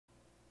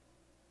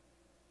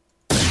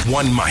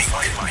One mic.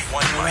 All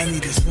I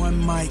need is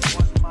one mic.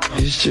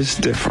 It's just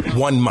different.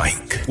 One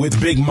mic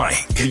with Big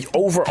Mike. The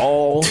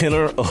overall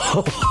tenor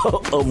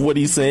of what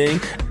he's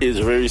saying is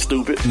very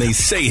stupid. And they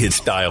say his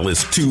style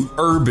is too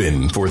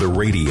urban for the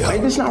radio.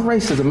 Maybe it's not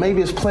racism.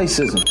 Maybe it's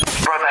placism.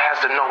 Brother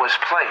has to know his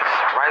place,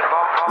 right,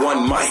 Bob?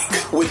 One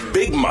mic with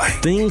Big Mike.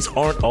 Things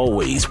aren't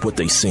always what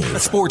they seem. A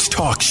sports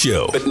talk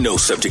show, but no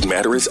subject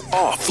matter is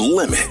off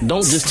limit.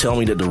 Don't just tell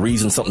me that the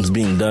reason something's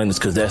being done is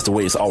because that's the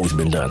way it's always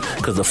been done.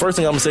 Because the first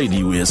thing I'm going to say to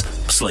you is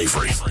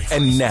slavery.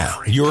 And now,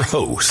 your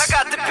host. I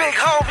got the big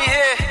homie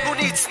here who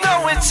needs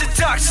no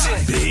introduction.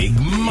 Big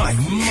Mike.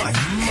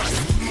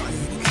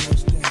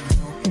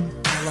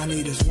 All I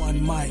need is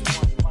one mic.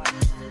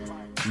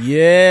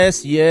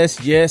 Yes,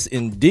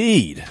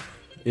 indeed.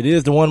 It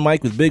is the One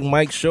Mic with Big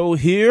Mike show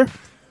here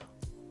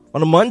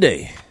on a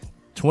Monday,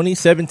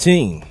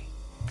 2017.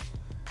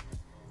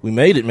 We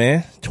made it,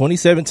 man.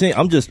 2017.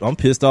 I'm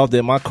pissed off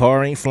that my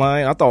car ain't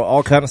flying. I thought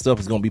all kind of stuff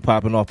was going to be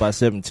popping off by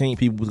 17.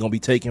 People was going to be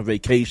taking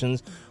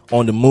vacations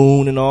on the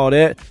moon and all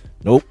that.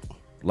 Nope.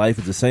 Life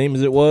is the same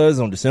as it was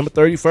on December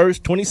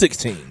 31st,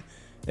 2016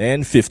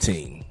 and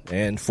 15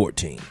 and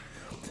 14.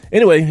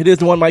 Anyway, it is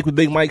the One Mic with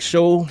Big Mike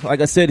show.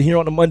 Like I said, here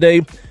on a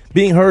Monday,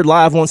 being heard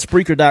live on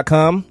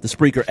Spreaker.com, the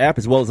Spreaker app,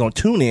 as well as on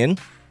TuneIn.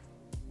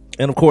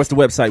 And, of course, the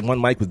website,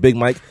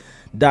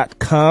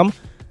 onemicwithbigmike.com.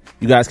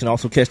 You guys can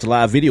also catch the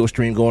live video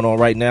stream going on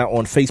right now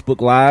on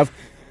Facebook Live.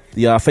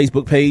 The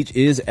Facebook page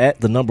is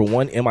at the number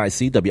one,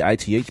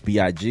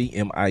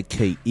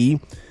 MICWITHBIGMIKE.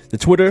 The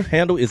Twitter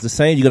handle is the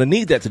same. You're going to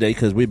need that today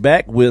because we're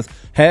back with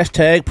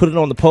hashtag Put It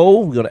On The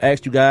Poll. We're going to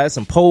ask you guys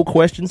some poll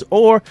questions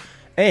or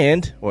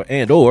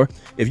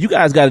if you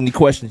guys got any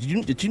questions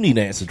that you need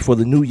answered for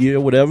the new year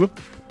or whatever.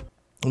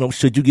 You know,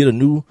 should you get a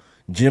new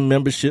gym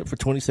membership for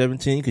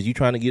 2017 because you're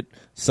trying to get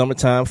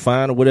summertime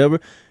fine or whatever,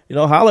 you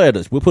know, holler at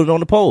us. We'll put it on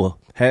the poll.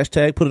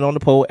 Hashtag Put It On The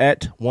Poll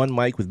at One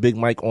Mic with Big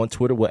Mike on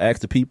Twitter. We'll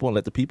ask the people and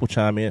let the people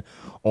chime in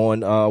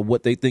on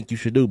what they think you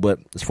should do. But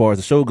as far as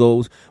the show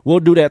goes, we'll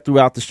do that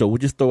throughout the show. I'll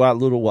just throw out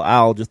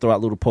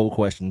little poll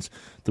questions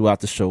throughout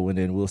the show, and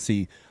then we'll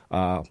see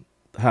how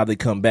they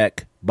come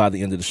back by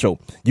the end of the show.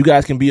 You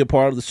guys can be a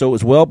part of the show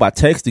as well by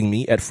texting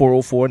me at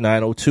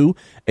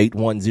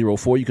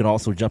 404-902-8104. You can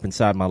also jump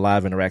inside my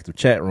live interactive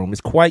chat room.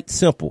 It's quite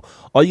simple.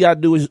 All you got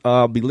to do is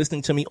be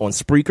listening to me on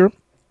Spreaker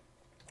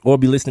or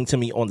be listening to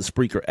me on the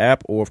Spreaker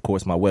app or, of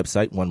course, my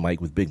website,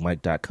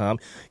 onemicwithbigmike.com.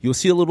 You'll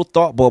see a little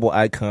thought bubble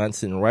icon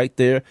sitting right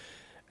there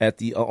at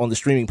the on the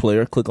streaming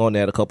player. Click on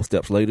that. A couple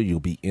steps later, you'll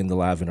be in the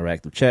live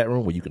interactive chat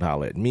room where you can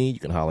holler at me. You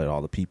can holler at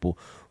all the people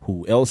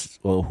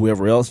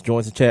whoever else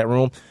joins the chat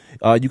room.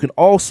 You can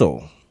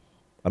also,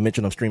 I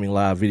mentioned I'm streaming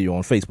live video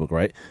on Facebook,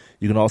 right?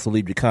 You can also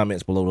leave your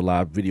comments below the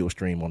live video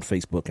stream on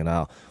Facebook, and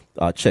I'll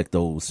check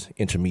those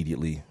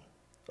intermediately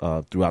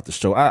throughout the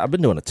show. I've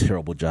been doing a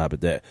terrible job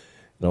at that.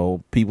 You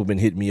know, people have been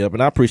hitting me up,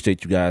 and I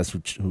appreciate you guys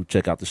who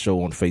check out the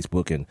show on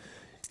Facebook and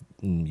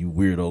you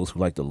weirdos who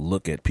like to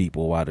look at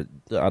people. I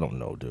don't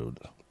know, dude.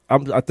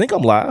 I think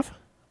I'm live.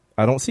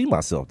 I don't see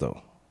myself,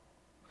 though.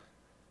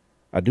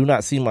 I do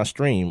not see my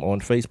stream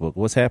on Facebook.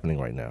 What's happening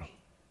right now?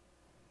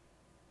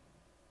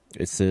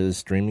 It says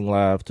streaming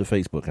live to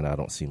Facebook, and I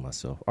don't see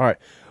myself. All right.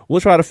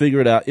 We'll try to figure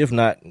it out. If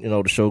not, you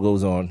know, the show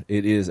goes on.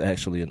 It is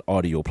actually an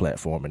audio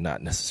platform and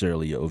not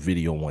necessarily a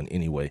video one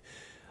anyway.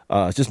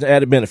 It's just an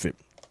added benefit.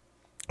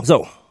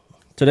 So,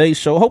 today's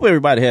show, hope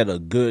everybody had a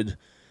good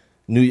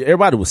New Year.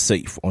 Everybody was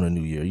safe on a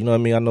New Year. You know what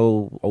I mean? I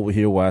know over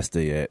here where I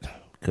stay at,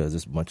 because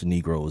there's a bunch of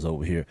Negroes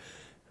over here.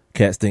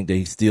 Cats think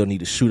they still need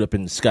to shoot up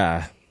in the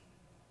sky.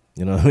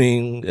 You know what I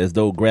mean? As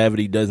though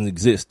gravity doesn't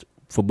exist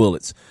for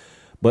bullets.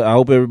 But I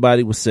hope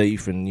everybody was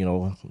safe and, you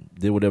know,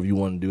 did whatever you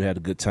want to do, had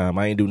a good time.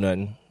 I ain't do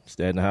nothing.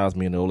 Stayed in the house.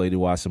 Me and the old lady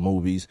watched some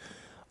movies.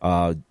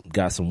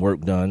 Got some work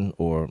done,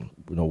 or,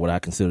 you know, what I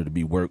consider to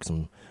be work.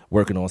 Some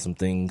working on some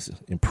things,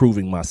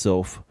 improving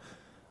myself,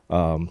 you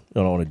know,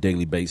 on a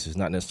daily basis.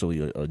 Not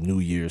necessarily a New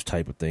Year's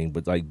type of thing,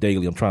 but like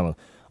daily, I'm trying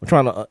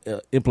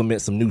to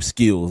implement some new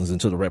skills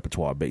into the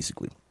repertoire,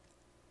 basically.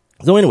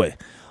 So anyway,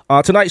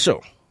 tonight's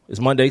show is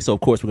Monday, so of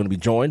course we're going to be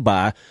joined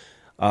by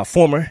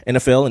former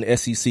NFL and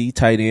SEC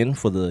tight end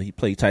he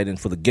played tight end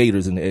for the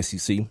Gators in the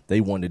SEC.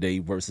 They won today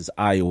versus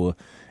Iowa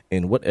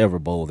in whatever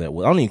bowl that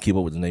was. I don't even keep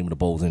up with the name of the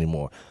bowls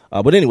anymore.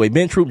 But anyway,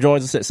 Ben Troupe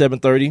joins us at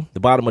 7:30,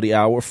 the bottom of the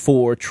hour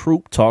for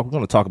Troupe Talk. We're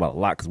going to talk about a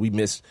lot because we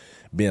missed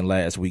Ben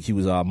last week. He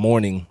was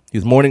mourning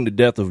the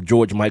death of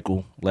George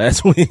Michael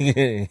last week,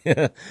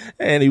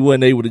 and he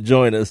wasn't able to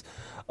join us.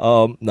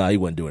 He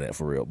wasn't doing that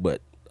for real,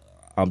 but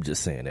I'm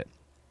just saying that.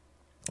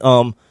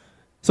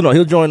 So, no,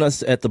 he'll join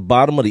us at the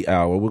bottom of the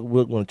hour.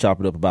 We're going to chop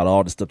it up about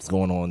all the stuff that's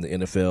going on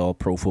in the NFL,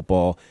 pro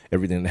football,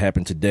 everything that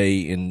happened today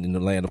in the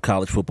land of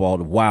college football,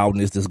 the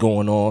wildness that's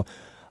going on.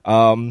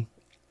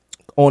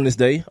 On this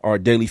day, our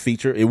daily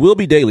feature, it will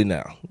be daily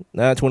now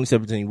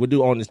 2017. We'll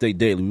do On This Day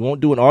daily. We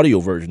won't do an audio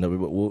version of it,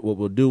 but what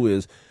we'll do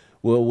is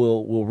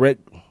we'll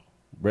relegate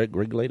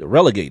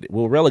it.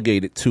 We'll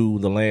relegate it to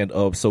the land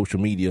of social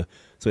media.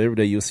 So every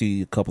day you'll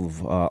see a couple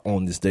of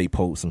On This Day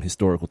posts, some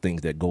historical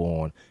things that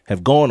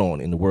have gone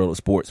on in the world of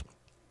sports.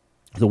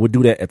 So we'll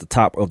do that at the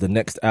top of the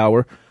next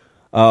hour.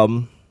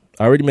 I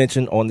already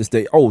mentioned on this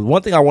day. Oh,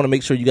 one thing I want to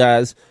make sure you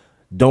guys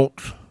don't,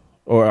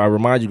 or I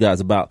remind you guys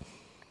about,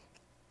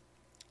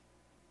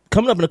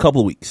 coming up in a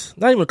couple of weeks,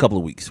 not even a couple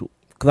of weeks,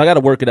 because I got to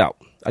work it out.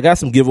 I got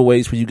some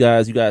giveaways for you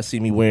guys. You guys see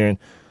me wearing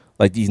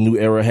like these New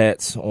Era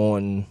hats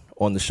on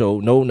the show.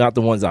 No, not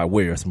the ones I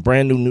wear. Some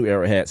brand New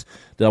Era hats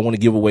that I want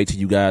to give away to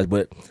you guys,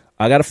 but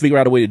I got to figure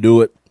out a way to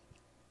do it.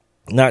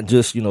 Not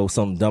just,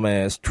 some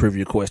dumbass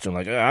trivia question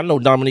like, I know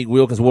Dominique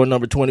Wilkins wore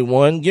number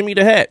 21. Give me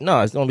the hat.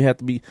 No, it's going to have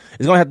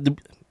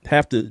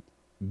to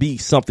be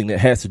something that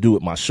has to do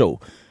with my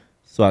show.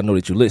 So I know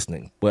that you're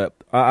listening, but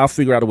I'll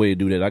figure out a way to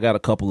do that. I got a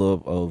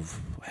couple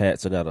of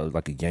hats. I got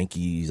a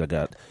Yankees. I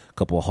got a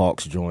couple of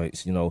Hawks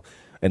joints, and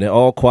they're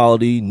all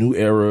quality, New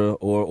Era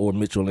or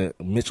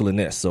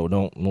Michelin-esque. So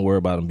don't worry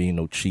about them being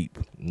no cheap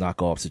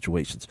knockoff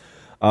situations.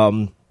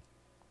 All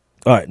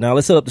right, now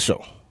let's set up the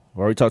show. We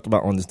already talked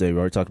about on this day. We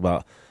already talked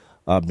about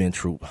Ben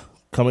Troupe.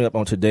 Coming up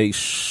on today's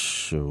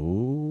show,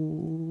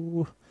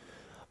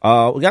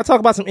 we got to talk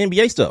about some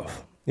NBA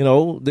stuff. The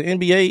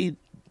NBA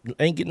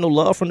ain't getting no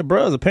love from the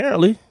bros,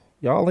 apparently.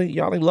 Y'all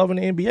ain't loving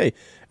the NBA.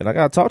 And I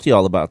got to talk to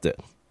y'all about that.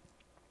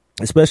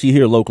 Especially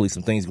here locally,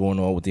 some things going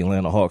on with the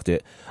Atlanta Hawks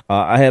that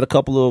I had a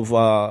couple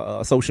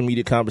of social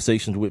media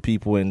conversations with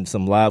people and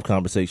some live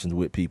conversations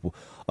with people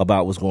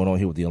about what's going on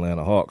here with the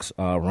Atlanta Hawks.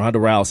 Ronda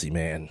Rousey,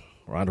 man.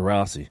 Ronda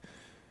Rousey.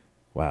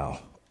 Wow.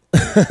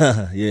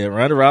 Yeah,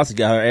 Ronda Rousey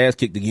got her ass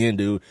kicked again,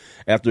 dude.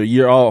 After a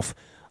year off,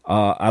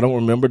 I don't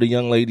remember the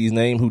young lady's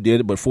name who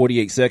did it, but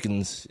 48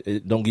 seconds,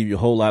 it don't give you a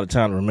whole lot of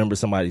time to remember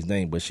somebody's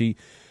name. But she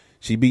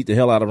beat the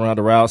hell out of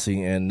Ronda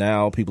Rousey, and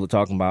now people are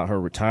talking about her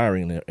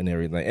retiring and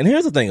everything. And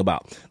here's the thing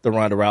about the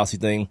Ronda Rousey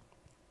thing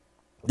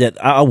that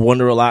I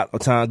wonder a lot of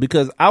times,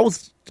 because I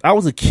was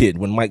a kid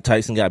when Mike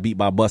Tyson got beat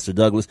by Buster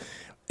Douglas,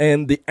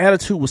 and the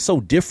attitude was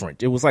so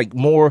different. It was like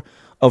more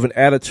of an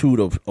attitude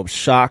of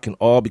shock and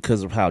awe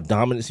because of how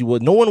dominant he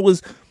was. No one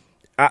was,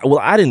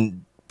 I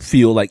didn't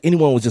feel like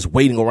anyone was just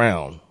waiting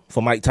around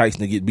for Mike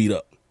Tyson to get beat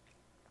up,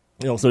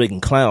 so they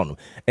can clown him.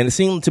 And it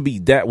seemed to be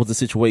that was the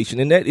situation,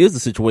 and that is the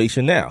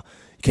situation now.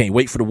 You can't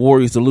wait for the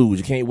Warriors to lose.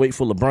 You can't wait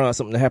for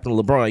something to happen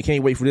to LeBron. You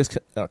can't wait for this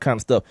kind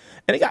of stuff.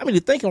 And it got me to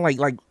thinking,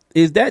 like,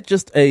 is that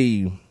just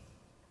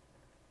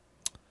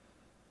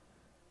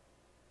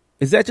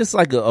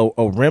like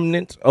a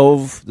remnant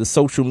of the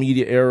social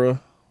media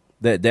era?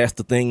 That's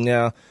the thing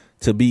now,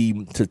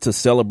 to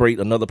celebrate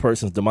another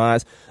person's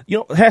demise.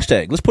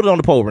 Hashtag, let's put it on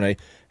the poll, Renee.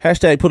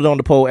 Hashtag put it on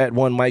the poll at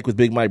One Mike with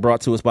Big Mike, brought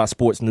to us by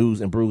Sports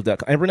News and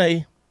Brews.com. And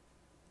Renee,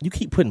 you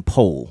keep putting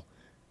poll.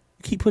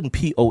 You keep putting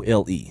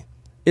POLE.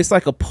 It's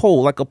like a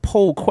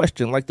poll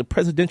question, like the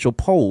presidential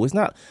poll. It's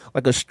not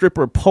like a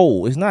stripper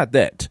poll. It's not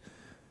that.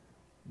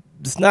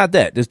 It's not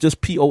that. It's just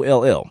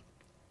POLL.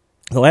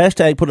 So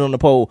hashtag put it on the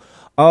poll.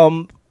 I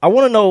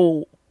want to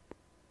know,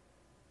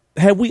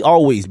 have we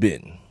always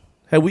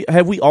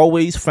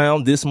always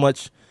found this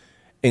much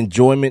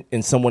enjoyment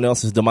in someone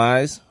else's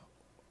demise,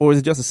 or is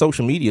it just a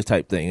social media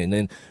type thing? And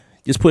then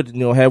just put,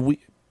 have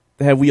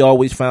we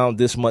always found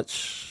this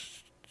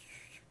much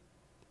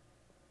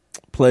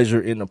pleasure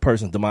in a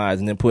person's demise?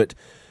 And then put,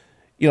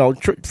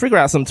 figure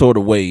out some sort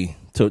of way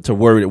to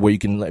word it where you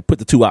can put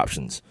the two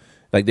options,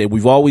 like that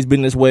we've always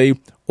been this way,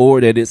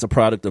 or that it's a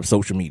product of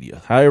social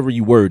media. However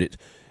you word it,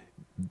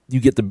 you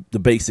get the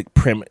basic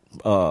premise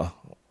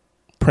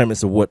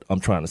of what I'm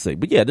trying to say.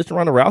 But yeah, this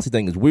Ronda Rousey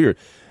thing is weird.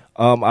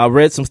 I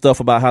read some stuff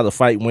about how the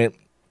fight went,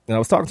 and I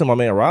was talking to my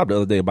man Rob the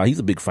other day about, he's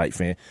a big fight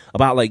fan,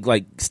 about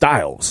like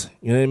styles,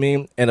 you know what I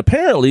mean? And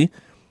apparently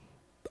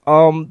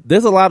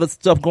there's a lot of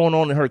stuff going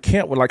on in her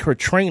camp with like her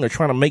trainer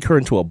trying to make her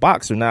into a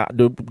boxer. Now,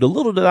 the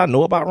little that I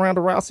know about Ronda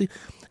Rousey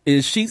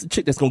is she's a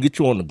chick that's gonna get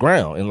you on the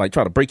ground and like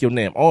try to break your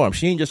damn arm.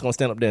 She ain't just gonna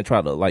stand up there and try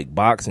to like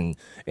box and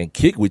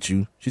kick with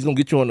you. She's gonna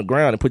get you on the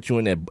ground and put you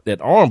in that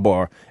arm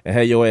bar and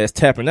have your ass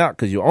tapping out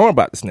because your arm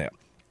about to snap.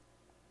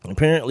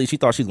 Apparently, she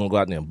thought she was going to go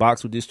out there and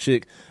box with this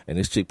chick, and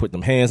this chick put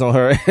them hands on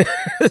her.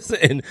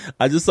 And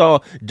I just saw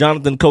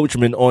Jonathan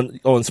Coachman on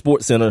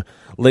SportsCenter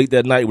late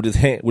that night with his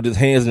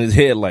hands in his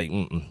head like,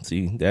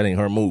 see, that ain't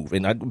her move.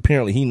 And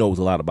apparently he knows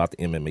a lot about the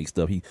MMA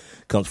stuff. He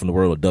comes from the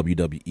world of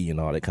WWE and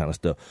all that kind of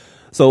stuff.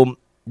 So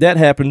that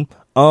happened.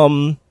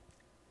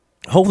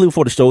 Hopefully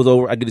before the show's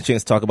over, I get a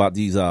chance to talk about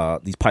these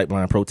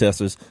pipeline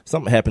protesters.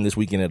 Something happened this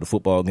weekend at a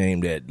football game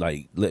that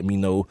like let me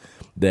know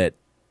that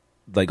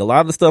like a lot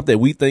of the stuff that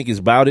we think is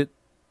about it,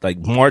 like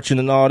marching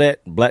and all that,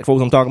 black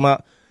folks I'm talking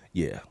about,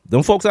 yeah,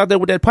 them folks out there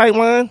with that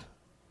pipeline,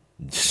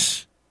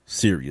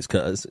 serious,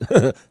 cuz.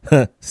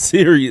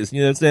 Serious,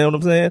 you understand what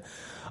I'm saying?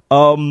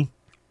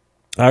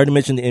 I already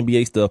mentioned the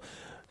NBA stuff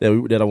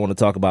that I want to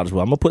talk about as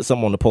well. I'm going to put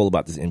something on the poll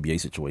about this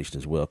NBA situation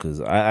as well, because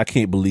I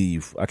can't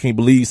believe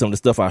some of the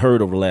stuff I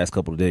heard over the last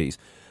couple of days.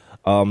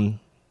 The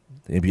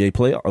NBA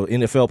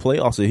NFL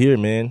playoffs are here,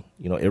 man.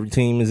 You know, every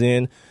team is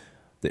in.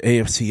 The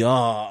AFC,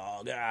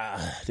 oh,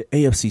 God. The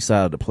AFC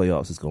side of the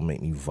playoffs is going to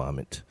make me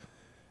vomit.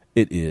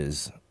 It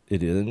is.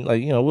 And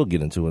like, you know, we'll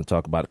get into it and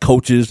talk about it.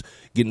 Coaches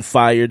getting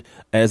fired.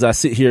 As I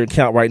sit here and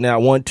count right now,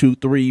 1, 2,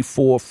 3,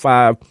 4,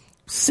 5,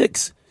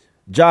 6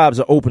 jobs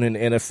are open in the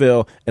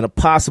NFL and a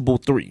possible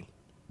 3.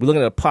 We're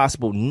looking at a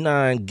possible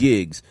 9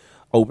 gigs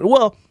open.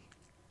 Well,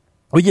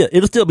 yeah,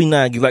 it'll still be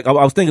 9 gigs. Like I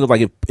was thinking of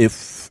like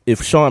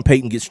if Sean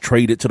Payton gets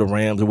traded to the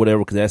Rams or whatever,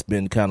 because that's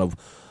been kind of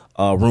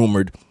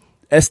rumored.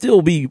 That still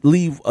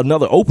leave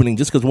another opening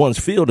just because one's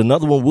filled,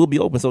 another one will be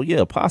open. So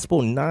yeah,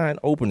 possible 9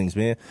 openings,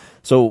 man.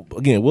 So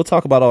again, we'll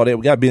talk about all that.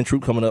 We got Ben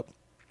Troupe coming up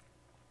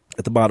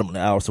at the bottom of the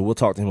hour, so we'll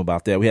talk to him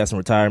about that. We had some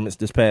retirements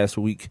this past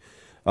weekend.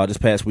 A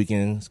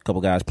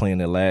couple guys playing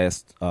their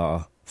last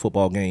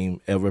football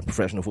game ever,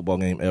 professional football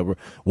game ever.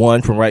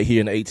 One from right here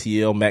in the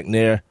ATL,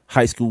 McNair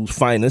High School's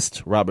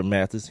finest, Robert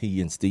Mathis.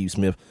 He and Steve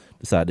Smith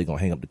decided they're going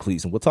to hang up the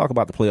cleats. And we'll talk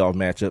about the playoff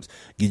matchups,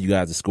 give you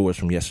guys the scores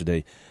from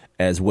yesterday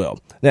as well.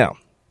 Now,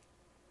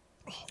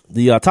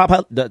 the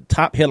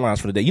top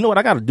headlines for the day. You know what?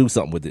 I got to do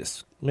something with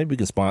this. Maybe we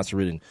can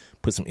sponsor it and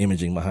put some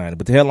imaging behind it.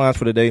 But the headlines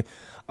for the day,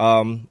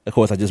 of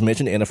course, I just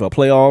mentioned the NFL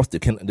playoffs, the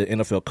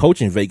NFL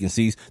coaching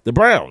vacancies, the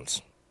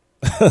Browns.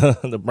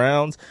 The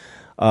Browns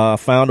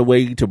found a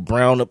way to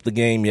brown up the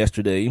game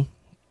yesterday,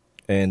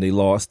 and they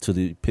lost to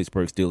the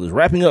Pittsburgh Steelers,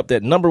 wrapping up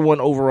that number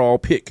 1 overall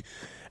pick.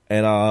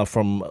 And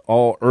from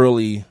all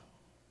early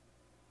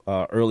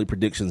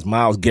predictions,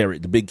 Myles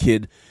Garrett, the big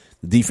kid,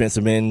 the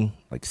defensive end,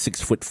 like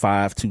 6'5",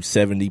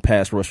 270,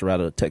 pass rusher out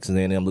of Texas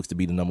A&M, looks to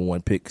be the number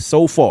 1 pick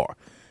so far.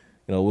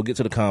 You know, we'll get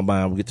to the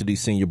combine, we'll get to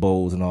these senior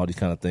bowls and all these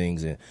kind of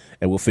things, and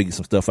we'll figure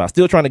some stuff out.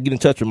 Still trying to get in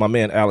touch with my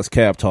man Alex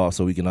Cabtall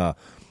so we can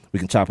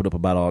chop it up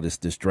about all this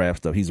draft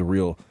stuff. He's a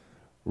real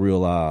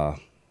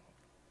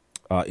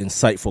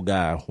insightful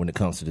guy when it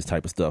comes to this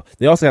type of stuff.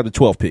 They also have the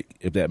 12th pick,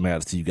 if that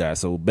matters to you guys.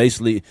 So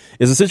basically,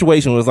 it's a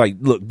situation where it's like,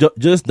 look,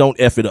 just don't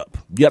F it up.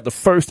 You got the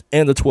 1st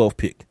and the 12th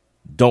pick.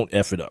 Don't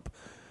F it up.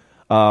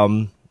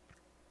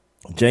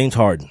 James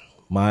Harden,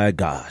 my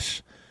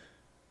gosh.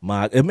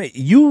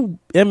 You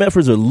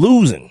MFers are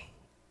losing.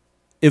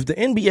 If the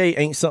NBA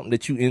ain't something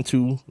that you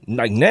into,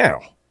 like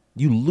now,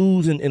 you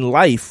losing in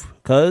life,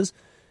 cuz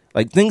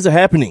like things are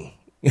happening.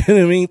 You know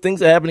what I mean?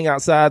 Things are happening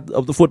outside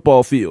of the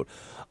football field.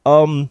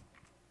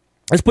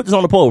 Let's put this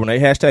on the poll, Renee.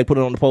 Hashtag put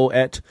it on the poll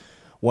at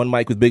One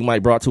Mic with Big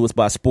Mike, brought to us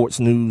by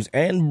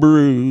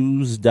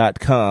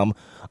sportsnewsandbrews.com.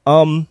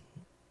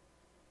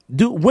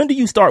 When do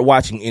you start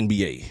watching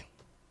NBA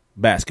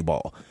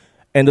basketball?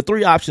 And the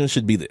 3 options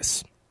should be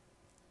this.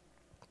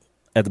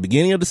 At the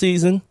beginning of the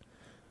season,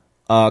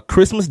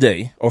 Christmas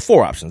Day, or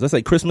 4 options. Let's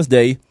say Christmas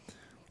Day,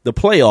 the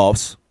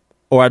playoffs,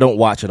 or I don't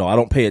watch it all. I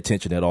don't pay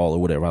attention at all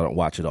or whatever. I don't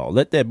watch it all.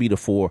 Let that be the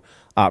 4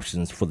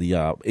 options for the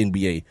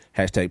NBA.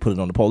 Hashtag put it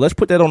on the poll. Let's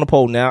put that on the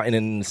poll now. And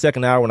in the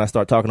second hour, when I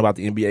start talking about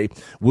the NBA,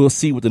 we'll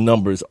see what the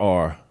numbers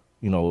are,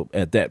 you know,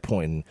 at that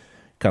point, and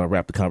kind of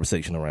wrap the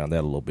conversation around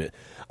that a little bit.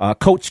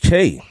 Coach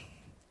K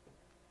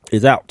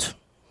is out.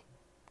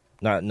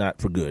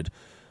 Not for good.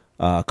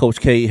 Coach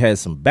K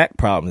has some back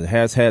problems.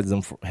 Has had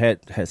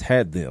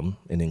them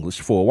in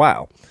English for a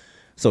while.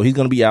 So he's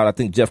going to be out. I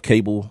think Jeff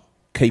Capel,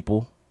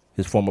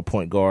 his former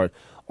point guard.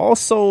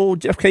 Also,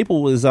 Jeff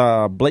Capel was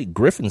Blake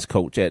Griffin's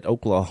coach at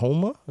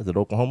Oklahoma. Is it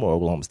Oklahoma or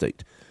Oklahoma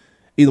State?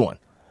 Either one.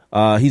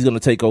 He's going to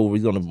take over.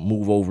 He's going to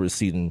move over his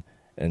seat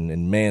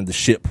and man the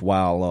ship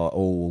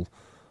while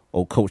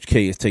old Coach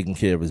K is taking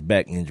care of his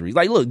back injury.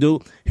 Like, look,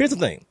 dude, here's the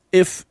thing.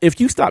 If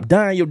you stop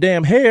dyeing your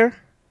damn hair,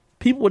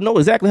 people would know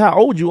exactly how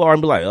old you are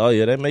and be like, oh,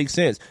 yeah, that makes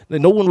sense.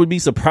 Then no one would be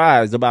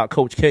surprised about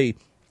Coach K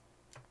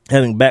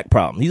having back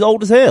problems. He's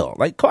old as hell.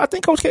 Like, I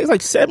think Coach K is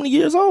like 70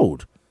 years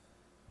old.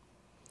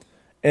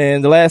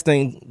 And the last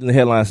thing in the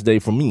headlines today,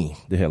 for me,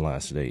 is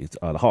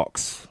the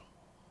Hawks.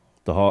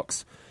 The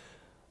Hawks.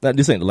 Now,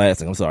 this ain't the last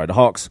thing. I'm sorry. The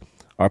Hawks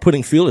are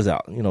putting feelers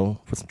out, you know,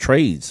 for some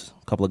trades.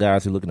 A couple of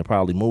guys who are looking to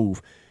probably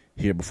move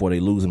here before they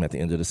lose them at the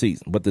end of the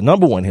season. But the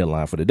number one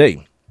headline for the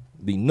day,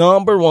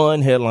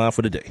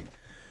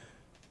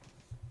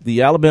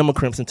 the Alabama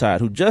Crimson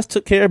Tide, who just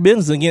took care of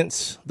business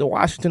against the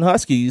Washington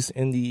Huskies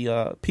in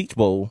the Peach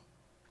Bowl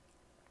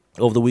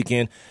over the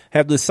weekend,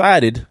 have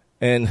decided,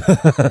 and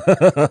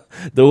the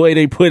way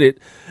they put it,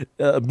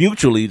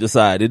 mutually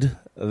decided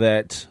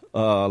that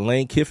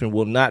Lane Kiffin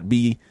will not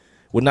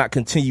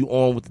continue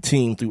on with the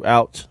team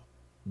throughout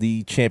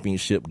the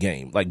championship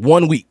game. Like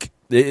 1 week.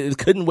 They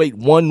couldn't wait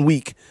 1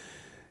 week.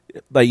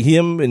 Like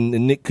him and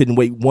Nick couldn't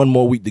wait one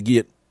more week to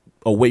get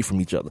away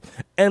from each other.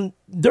 And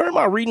during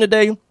my reading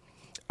today,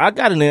 I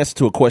got an answer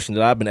to a question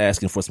that I've been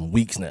asking for some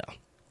weeks now.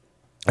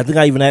 I think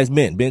I even asked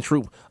Ben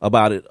Troupe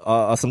about it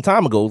some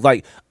time ago.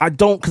 Like, I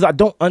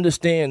don't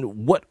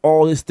understand what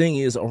all this thing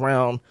is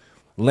around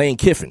Lane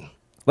Kiffin.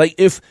 Like,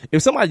 if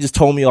somebody just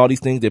told me all these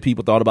things that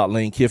people thought about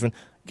Lane Kiffin,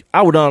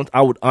 I would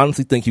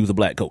honestly think he was a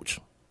black coach.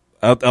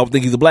 I would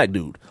think he's a black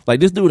dude.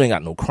 Like, this dude ain't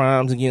got no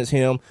crimes against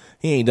him.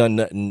 He ain't done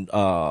nothing,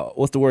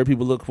 what's the word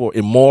people look for?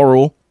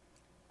 Immoral.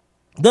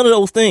 None of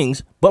those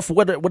things. But for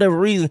whatever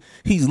reason,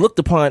 he's looked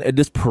upon as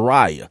this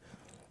pariah.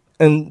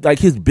 And, like,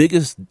 his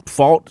biggest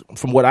fault,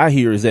 from what I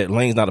hear, is that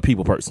Lane's not a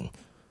people person.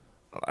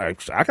 I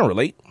can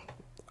relate.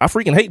 I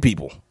freaking hate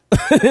people.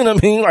 You know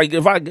what I mean? Like,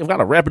 if I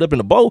gotta wrap it up in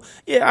a bow,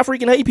 yeah, I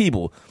freaking hate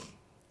people.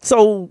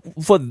 So,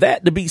 for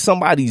that to be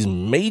somebody's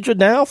major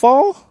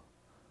downfall,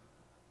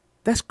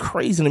 That's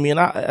crazy to me. And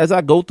as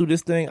I go through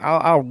this thing,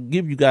 I'll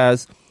give you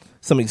guys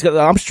something.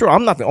 I'm sure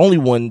I'm not the only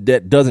one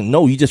that doesn't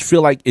know. You just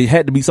feel like it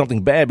had to be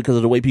something bad because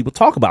of the way people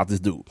talk about this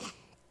dude.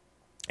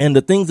 And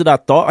the things that I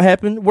thought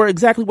happened were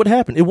exactly what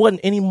happened. It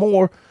wasn't any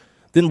more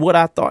than what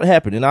I thought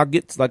happened. And I'll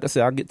get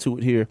to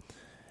it here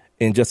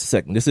in just a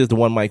second. This is the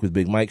One Mic with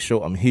Big Mike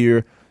show. I'm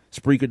here,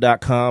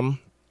 Spreaker.com,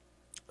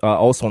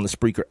 also on the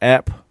Spreaker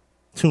app.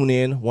 Tune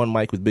in, One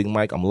Mic with Big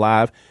Mike. I'm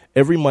live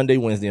every Monday,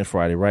 Wednesday, and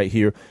Friday right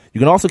here. You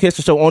can also catch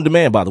the show on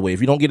demand, by the way.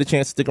 If you don't get a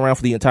chance to stick around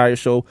for the entire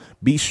show,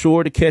 be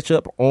sure to catch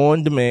up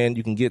on demand.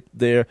 You can get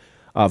there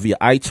via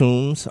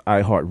iTunes,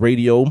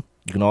 iHeartRadio.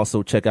 You can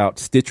also check out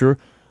Stitcher,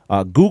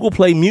 Google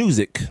Play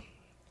Music,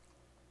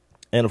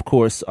 and, of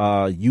course,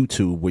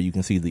 YouTube, where you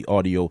can see the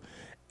audio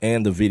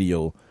and the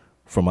video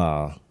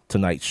from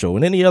tonight's show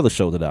and any other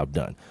show that I've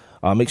done.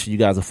 Make sure you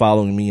guys are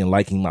following me and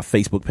liking my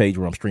Facebook page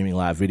where I'm streaming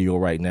live video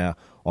right now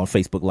on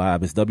Facebook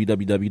Live. It's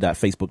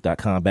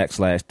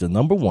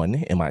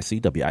www.facebook.com/1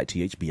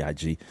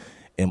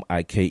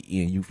 MICWITHBIGMIKN.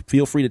 You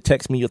feel free to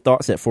text me your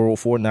thoughts at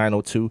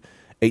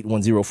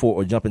 404-902-8104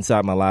 or jump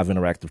inside my live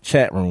interactive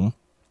chat room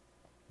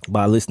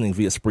by listening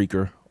via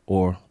Spreaker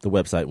or the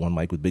website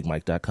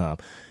onemicwithbigmike.com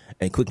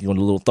and clicking on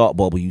the little thought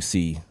bubble you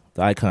see,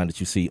 the icon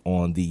that you see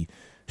on the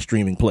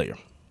streaming player.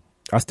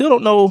 I still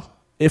don't know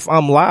if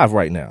I'm live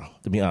right now,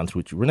 to be honest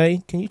with you.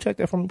 Renee, can you check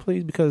that for me,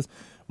 please? Because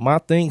my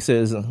thing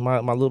says, my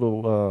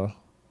little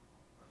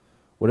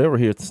whatever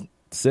here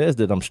says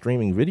that I'm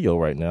streaming video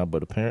right now,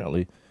 but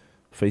apparently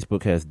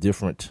Facebook has a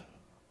different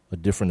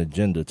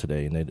agenda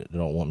today, and they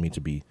don't want me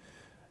to be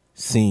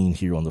seen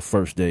here on the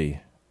first day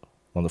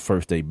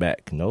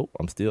back. Nope,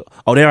 I'm still.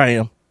 Oh, there I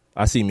am.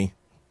 I see me.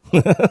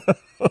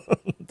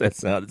 That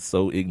sounded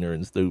so ignorant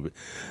and stupid.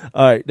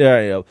 All right, there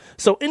I am.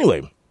 So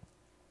anyway,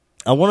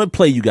 I want to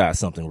play you guys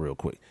something real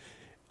quick.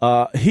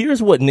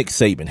 Here's what Nick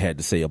Saban had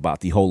to say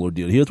about the whole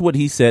ordeal. Here's what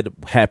he said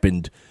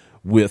happened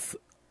with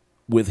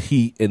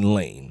Heat and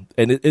Lane.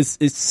 And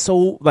it's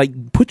so,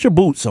 like, put your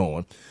boots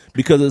on,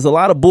 because there's a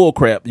lot of bull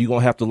crap you're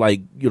going to have to,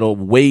 like,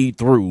 wade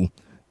through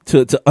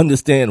to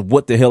understand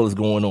what the hell is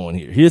going on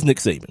here. Here's Nick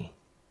Saban.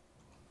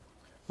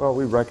 Well,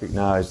 we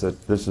recognize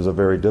that this is a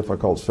very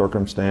difficult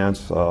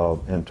circumstance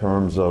in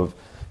terms of,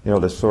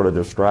 the sort of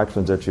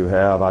distractions that you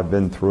have. I've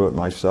been through it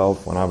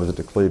myself when I was at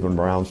the Cleveland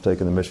Browns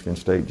taking the Michigan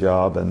State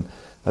job, and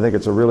I think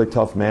it's a really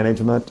tough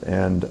management,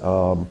 and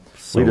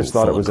we just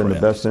thought it was in the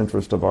best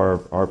interest of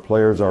our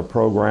players, our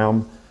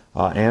program,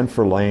 and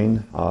for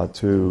Lane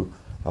to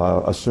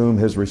assume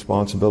his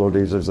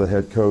responsibilities as the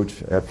head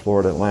coach at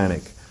Florida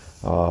Atlantic.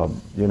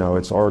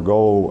 It's our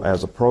goal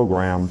as a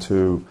program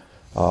to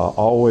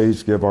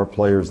always give our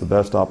players the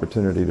best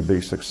opportunity to be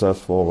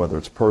successful, whether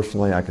it's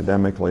personally,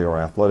 academically, or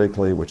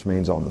athletically, which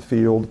means on the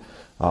field.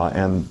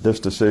 And this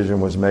decision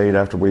was made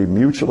after we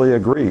mutually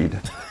agreed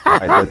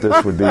that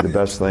this would be the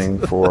best thing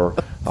for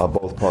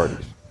both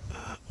parties.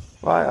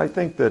 Well, I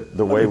think that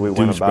the way we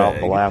went about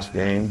the last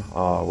game,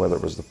 whether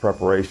it was the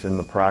preparation,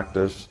 the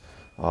practice,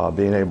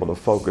 being able to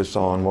focus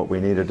on what we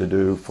needed to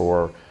do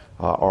for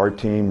our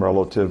team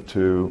relative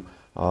to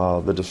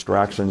the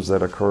distractions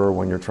that occur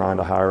when you're trying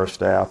to hire a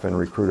staff and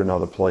recruit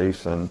another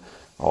place and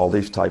all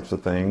these types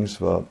of things.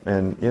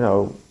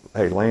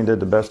 Hey, Lane did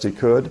the best he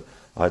could.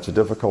 It's a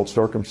difficult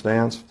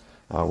circumstance.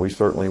 We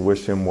certainly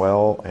wish him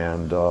well,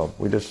 and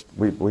we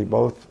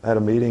both had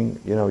a meeting,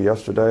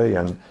 yesterday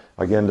and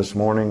again this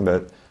morning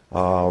that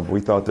we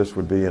thought this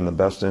would be in the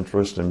best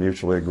interest and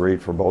mutually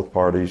agreed for both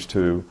parties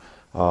to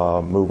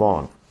move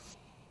on.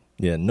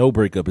 Yeah, no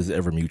breakup is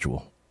ever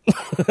mutual.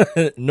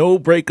 No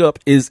breakup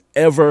is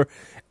ever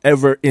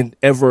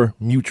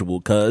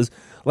mutual, cuz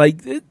I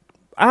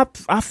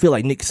feel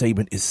like Nick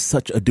Saban is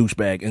such a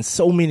douchebag, and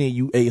so many of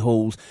you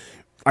a-holes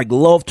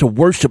love to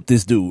worship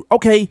this dude.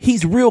 Okay,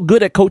 he's real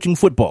good at coaching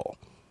football.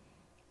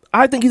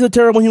 I think he's a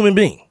terrible human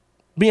being.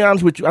 Be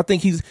honest with you, I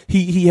think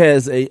he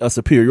has a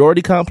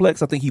superiority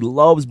complex. I think he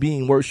loves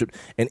being worshipped,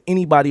 and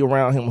anybody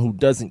around him who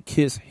doesn't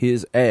kiss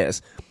his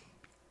ass,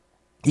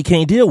 he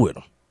can't deal with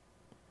him.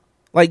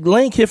 Like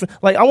Lane Kiffin,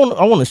 I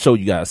want to show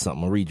you guys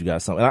something. I'll read you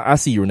guys something. I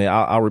see you, Renee.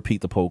 I'll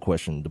repeat the poll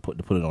question to put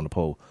it on the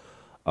poll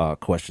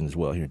question as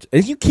well here.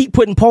 And you keep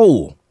putting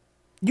poll.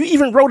 You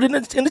even wrote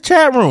it in the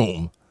chat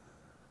room.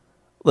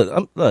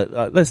 Look,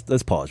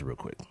 let's pause real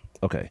quick.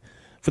 Okay,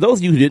 for those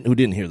of you who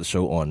didn't hear the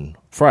show on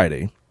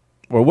Friday,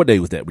 or what day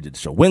was that we did the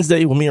show?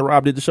 Wednesday, when me and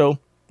Rob did the show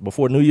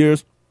before New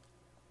Year's.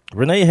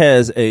 Renee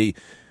has a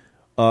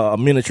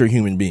miniature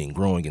human being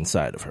growing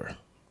inside of her,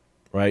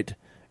 right?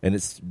 And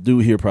it's due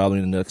here probably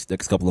in the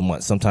next couple of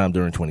months, sometime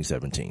during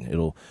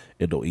 2017.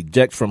 It'll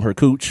eject from her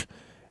cooch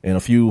in a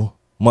few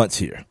months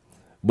here.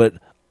 But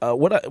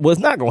what's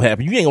not going to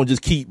happen, you ain't going to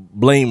just keep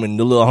blaming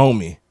the little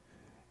homie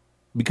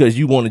because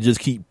you want to just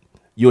keep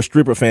your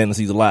stripper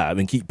fantasies alive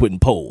and keep putting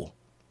poll.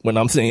 When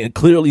I'm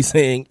clearly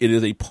saying it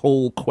is a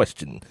poll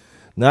question,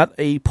 not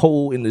a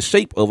poll in the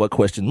shape of a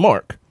question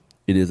mark.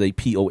 It is a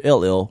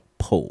POLL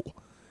poll.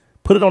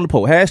 Put it on the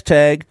poll.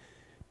 Hashtag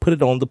put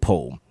it on the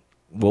poll.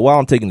 Well, while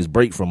I'm taking this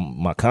break from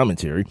my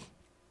commentary,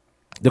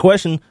 the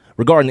question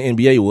regarding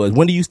the NBA was,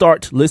 when do you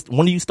start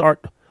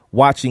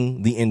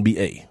watching the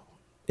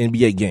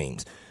NBA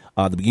games?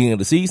 The beginning of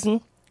the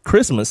season,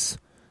 Christmas,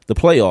 the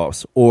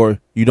playoffs,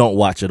 or you don't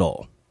watch at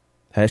all?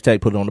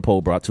 Hashtag put it on the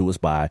poll, brought to us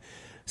by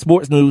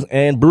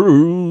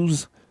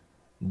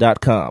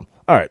sportsnewsandbrews.com.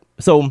 All right.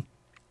 So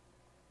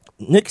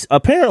Nick's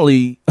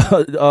apparently,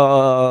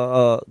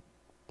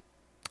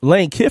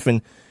 Lane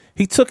Kiffin,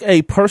 he took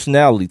a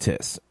personality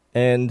test,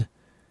 and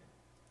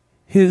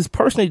his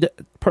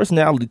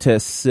personality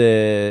test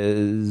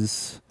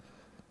says,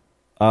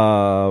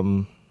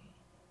 where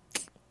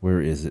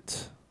is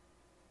it?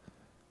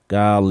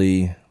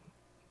 Golly.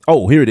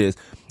 Oh, here it is.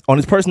 On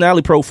his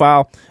personality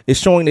profile, it's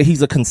showing that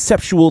he's a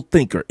conceptual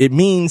thinker. It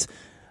means,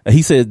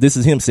 he says, this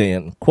is him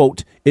saying,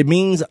 quote, "It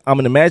means I'm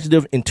an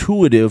imaginative,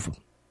 intuitive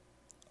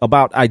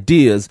about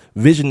ideas,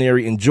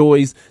 visionary,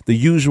 enjoys the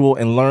usual,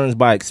 and learns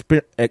by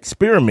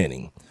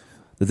experimenting.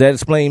 Does that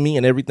explain me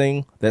and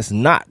everything that's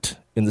not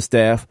in the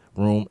staff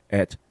room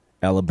at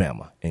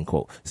Alabama?" End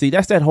quote. See,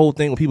 that's that whole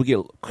thing when people get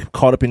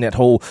caught up in that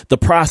whole, the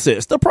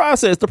process.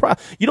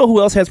 You know who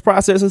else has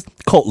processes?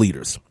 Cult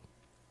leaders.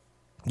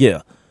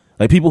 Yeah.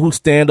 Like people who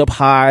stand up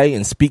high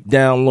and speak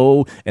down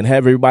low and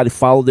have everybody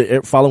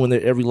following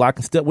their every lock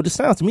and step. Well, it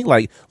sounds to me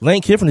like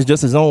Lane Kiffin is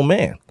just his own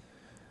man.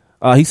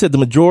 He said the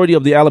majority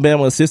of the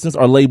Alabama assistants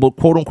are labeled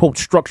quote unquote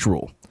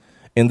structural,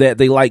 in that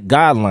they like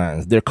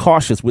guidelines. They're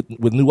cautious with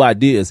new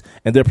ideas,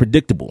 and they're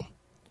predictable.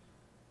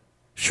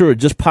 Sure,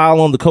 just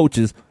pile on the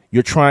coaches.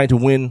 You're trying to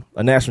win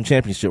a national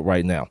championship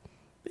right now.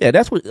 Yeah,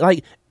 that's what,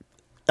 like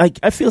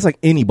it feels like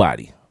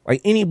anybody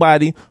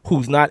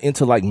who's not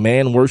into like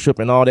man worship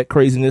and all that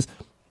craziness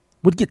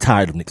would get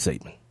tired of Nick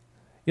Saban.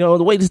 You know,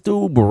 the way this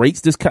dude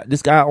berates this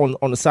guy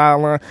on the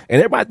sideline, and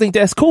everybody think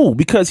that's cool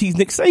because he's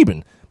Nick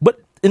Saban.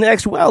 But in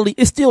actuality,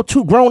 it's still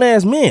two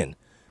grown-ass men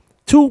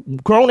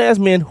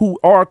who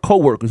are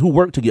coworkers, who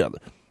work together.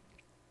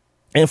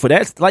 And for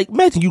that, like,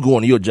 imagine you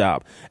going to your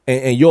job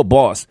and your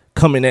boss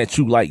coming at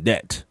you like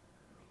that.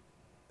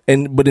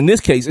 But in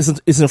this case,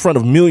 it's in front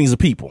of millions of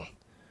people.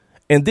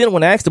 And then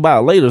when I asked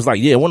about it later, it's like,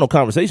 yeah, there wasn't no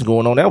conversation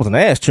going on. That was an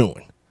ass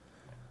chewing.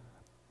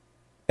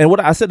 And what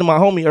I said to my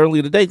homie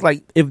earlier today,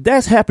 like, if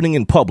that's happening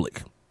in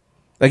public,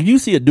 like you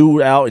see a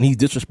dude out and he's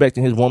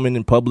disrespecting his woman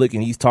in public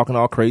and he's talking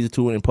all crazy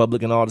to her in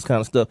public and all this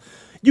kind of stuff,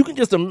 you can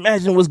just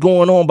imagine what's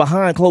going on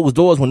behind closed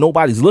doors when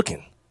nobody's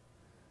looking.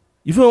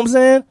 You feel what I'm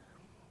saying?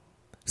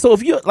 So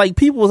if you're like,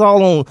 people was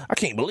all on, I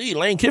can't believe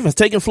Lane Kiffin's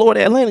taking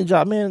Florida Atlantic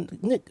job, man.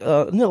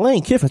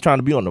 Lane Kiffin's trying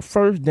to be on the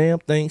first damn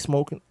thing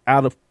smoking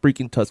out of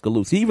freaking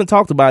Tuscaloosa. He even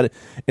talked about it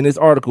in this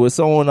article. It's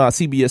on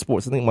CBS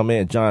Sports. I think my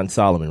man John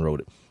Solomon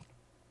wrote it.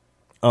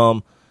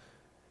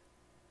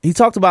 He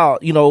talked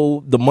about, you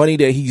know, the money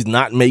that he's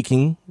not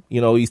making.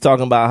 You know, he's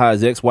talking about how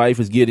his ex-wife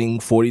is getting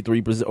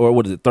 43%, or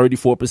what is it,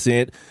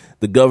 34%.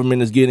 The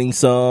government is getting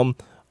some.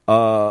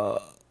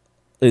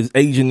 His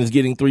agent is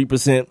getting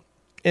 3%.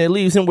 And it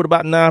leaves him with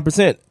about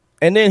 9%.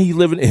 And then he's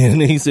living,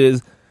 and he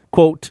says,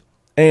 quote,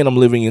 "And I'm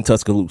living in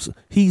Tuscaloosa."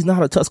 He's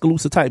not a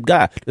Tuscaloosa type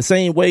guy. The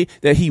same way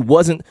that he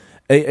wasn't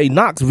a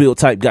Knoxville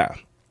type guy.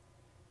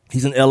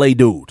 He's an LA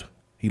dude.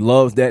 He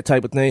loves that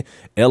type of thing.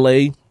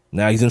 LA,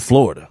 now he's in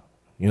Florida.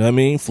 You know what I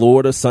mean?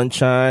 Florida,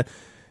 sunshine,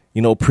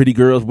 you know, pretty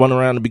girls running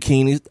around in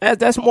bikinis.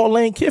 That's more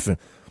Lane Kiffin.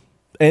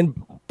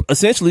 And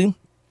essentially,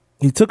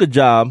 he took a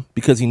job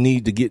because he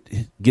needed to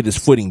get his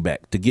footing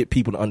back, to get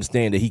people to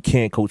understand that he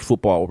can coach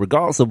football,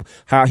 regardless of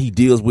how he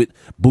deals with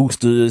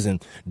boosters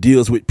and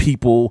deals with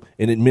people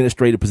in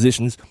administrative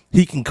positions.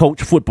 He can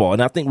coach football,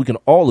 and I think we can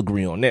all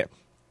agree on that.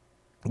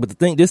 But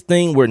this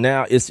thing where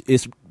now it's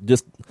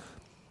just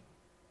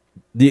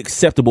the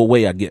acceptable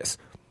way, I guess,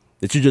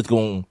 that you're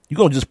gonna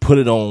just put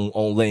it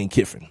on Lane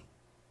Kiffin.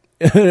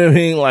 You know what I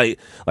mean? Like,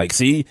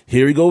 see,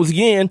 here he goes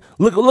again.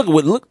 Look at what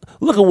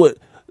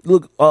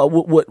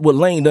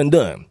Lane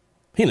done.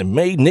 He done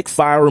made Nick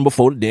fire him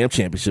before the damn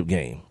championship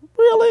game.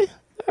 Really?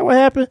 That what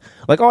happened?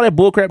 Like all that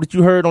bullcrap that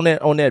you heard on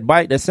that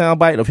bite, that sound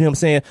bite of him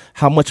saying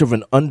how much of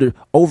an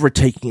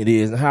overtaking it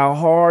is and how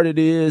hard it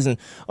is, and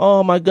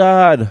oh my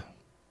God,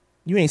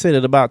 you ain't say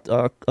that about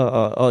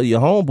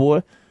your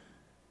homeboy.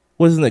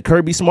 What is it,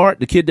 Kirby Smart,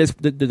 the kid that's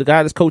the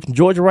guy that's coaching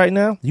Georgia right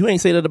now? You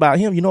ain't say that about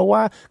him. You know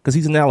why? Because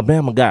he's an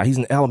Alabama guy. He's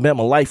an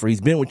Alabama lifer. He's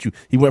been with you.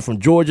 He went from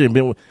Georgia and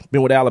been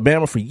with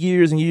Alabama for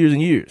years and years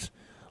and years.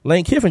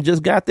 Lane Kiffin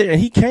just got there, and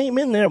he came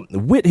in there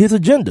with his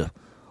agenda.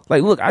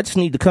 Like, look, I just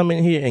need to come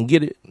in here and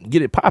get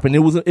it popping.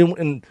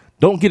 And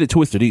don't get it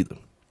twisted either.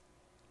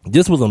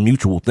 This was a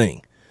mutual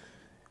thing.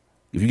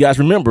 If you guys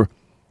remember,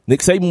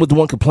 Nick Saban was the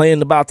one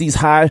complaining about these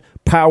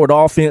high-powered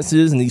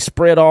offenses and these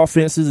spread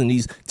offenses and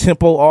these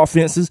tempo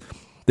offenses.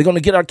 They're going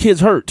to get our kids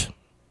hurt.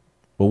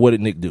 But what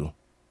did Nick do?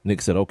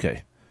 Nick said,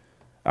 okay,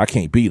 I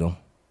can't beat them.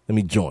 Let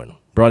me join them.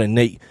 Brought in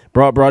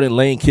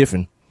Lane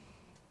Kiffin.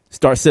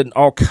 Start setting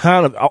all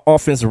kind of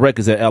offensive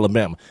records at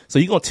Alabama. So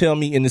you're going to tell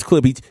me in this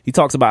clip, he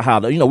talks about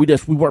how,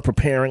 we weren't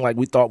preparing like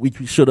we thought we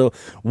should have.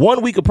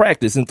 1 week of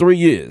practice in 3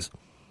 years.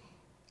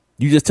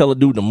 You just tell a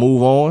dude to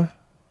move on?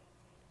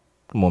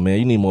 Come on, man.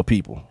 You need more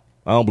people.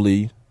 I don't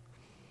believe.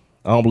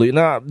 I don't believe.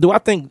 Now, do I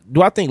think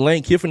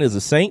Lane Kiffin is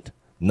a saint?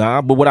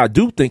 Nah, but what I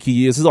do think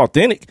he is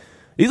authentic.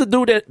 He's a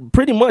dude that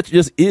pretty much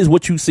just is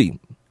what you see.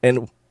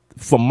 And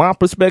from my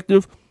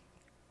perspective,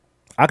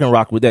 I can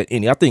rock with that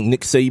any. I think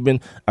Nick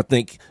Saban, I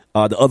think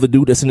the other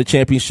dude that's in the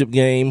championship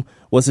game,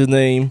 what's his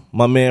name?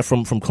 My man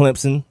from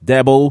Clemson,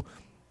 Dabo.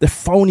 They're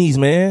phonies,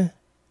 man.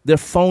 They're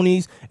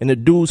phonies, and they're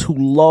dudes who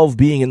love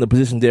being in the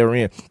position they're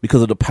in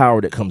because of the power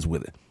that comes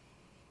with it.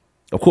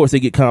 Of course, they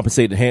get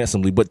compensated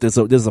handsomely, but there's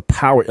a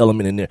power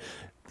element in there.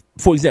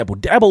 For example,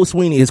 Dabo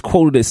Swinney is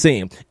quoted as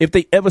saying, if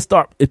they ever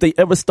start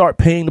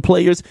paying the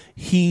players,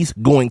 he's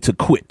going to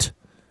quit.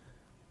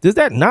 Does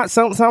that not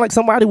sound like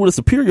somebody with a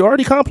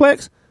superiority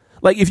complex?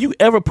 Like, if you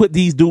ever put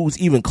these dudes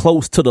even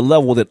close to the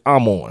level that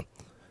I'm on,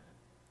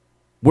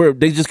 where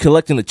they just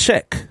collecting a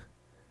check,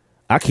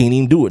 I can't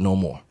even do it no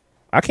more.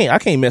 I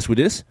can't mess with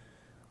this.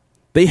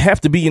 They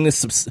have to be in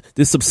this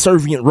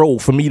subservient role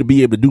for me to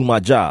be able to do my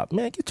job.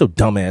 Man, get your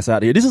dumb ass out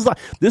of here. This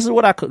is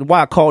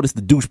why I call this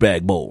the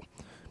douchebag bowl.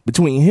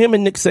 Between him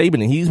and Nick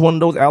Saban, and he's one of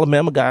those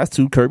Alabama guys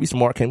too. Kirby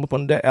Smart came up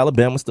under that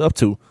Alabama stuff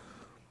too.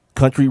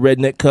 Country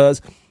redneck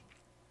cuz.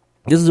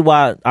 This is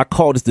why I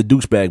call this the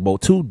douchebag bowl.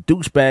 Two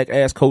douchebag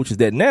ass coaches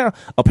that now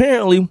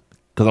apparently,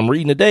 because I'm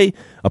reading today,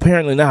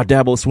 apparently now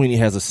Dabo Swinney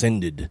has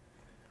ascended.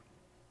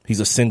 He's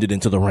ascended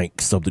into the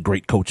ranks of the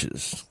great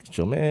coaches.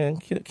 So, man,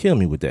 kill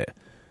me with that.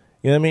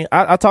 You know what I mean?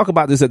 I talk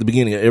about this at the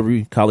beginning of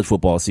every college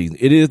football season.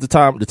 It is the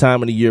time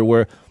of the year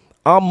where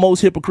I'm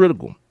most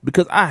hypocritical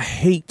because I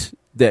hate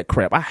that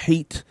crap. I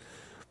hate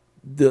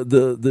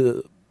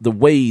the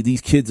way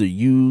these kids are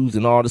used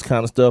and all this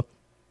kind of stuff.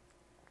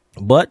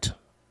 But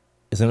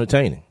it's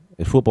entertaining.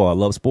 It's football. I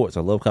love sports.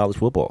 I love college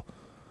football.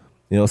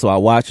 You know, so I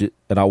watch it,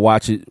 and I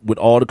watch it with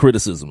all the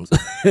criticisms.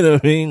 You know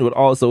what I mean? But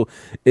also,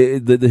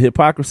 the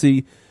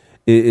hypocrisy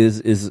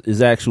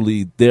is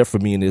actually there for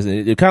me, and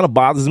it kind of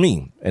bothers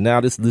me. And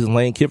now this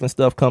Lane Kiffin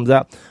stuff comes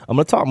out. I'm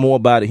going to talk more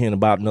about it here in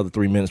about another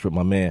 3 minutes with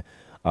my man,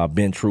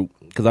 Ben Troupe,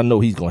 because I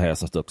know he's going to have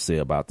some stuff to say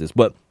about this.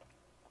 But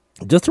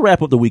just to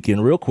wrap up the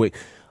weekend real quick,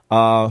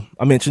 I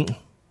mentioned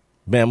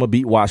Bama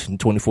beat Washington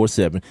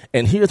 24-7.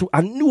 And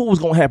I knew what was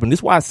going to happen. This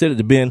is why I said it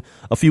to Ben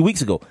a few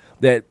weeks ago,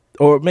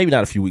 or maybe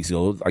not a few weeks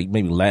ago, like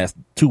maybe last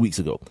 2 weeks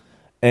ago.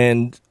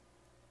 And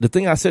the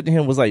thing I said to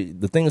him was like,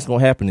 the thing that's going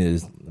to happen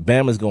is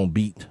Bama's going to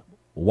beat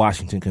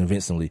Washington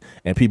convincingly,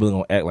 and people are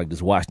going to act like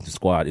this Washington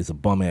squad is a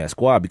bum-ass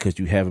squad because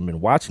you haven't been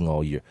watching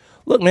all year.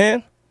 Look,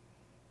 man,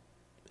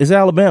 it's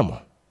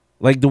Alabama.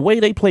 Like, the way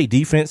they play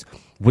defense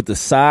with the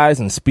size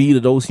and speed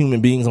of those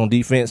human beings on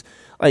defense,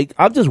 like,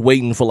 I'm just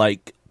waiting for,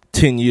 like,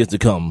 10 years to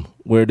come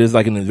where there's,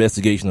 like, an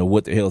investigation of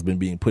what the hell has been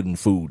being put in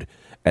food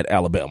at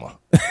Alabama.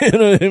 You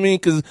know what I mean?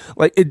 Because,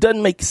 like, it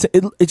doesn't make sense.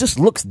 It just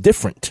looks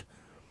different.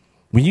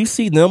 When you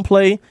see them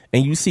play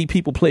and you see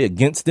people play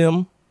against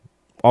them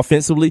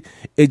offensively,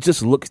 it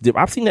just looks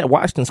different. I've seen that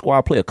Washington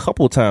squad play a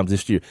couple of times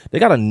this year. They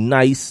got a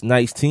nice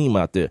team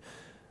out there.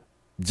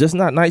 Just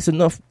not nice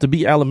enough to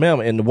beat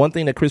Alabama. And the one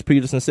thing that Chris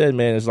Peterson said,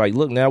 man, is like,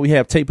 look, now we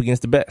have tape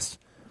against the best.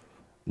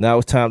 Now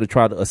it's time to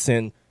try to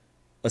ascend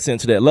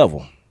to that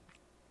level.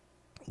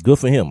 Good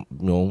for him.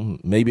 You know,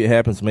 maybe it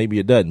happens, maybe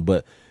it doesn't.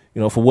 But,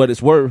 you know, for what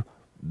it's worth,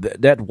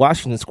 that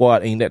Washington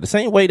squad ain't that. The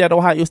same way that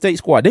Ohio State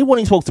squad, they weren't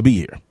even supposed to be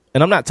here.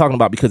 And I'm not talking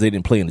about because they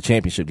didn't play in the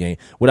championship game.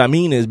 What I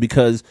mean is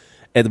because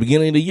at the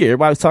beginning of the year,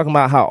 everybody was talking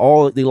about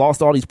how they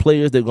lost all these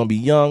players. They're going to be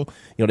young.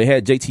 You know, they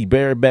had JT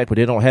Barrett back, but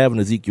they don't have an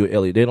Ezekiel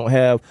Elliott. They don't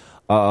have,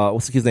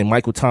 what's the kid's name?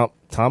 Michael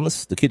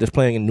Thomas, the kid that's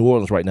playing in New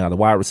Orleans right now, the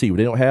wide receiver.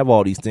 They don't have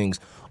all these things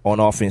on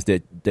offense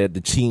that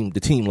the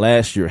team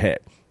last year had.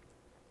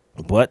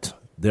 But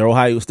they're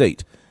Ohio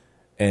State.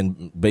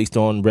 And based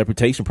on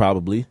reputation,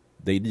 probably,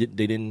 they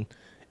didn't,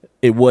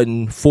 it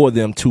wasn't for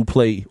them to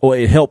play, or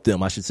it helped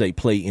them, I should say,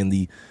 play in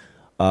the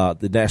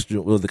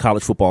national or the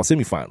college football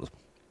semifinals.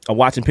 I'm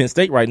watching Penn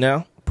State right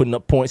now, putting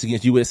up points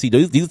against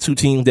USC. These are two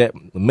teams that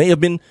may have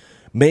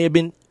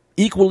been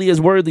equally as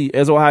worthy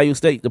as Ohio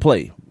State to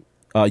play.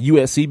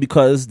 USC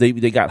because they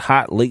got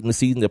hot late in the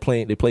season.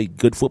 They played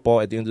good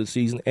football at the end of the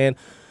season, and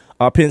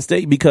Penn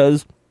State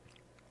because,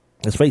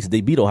 let's face it,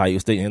 they beat Ohio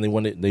State and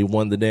they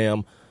won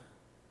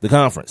the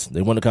conference.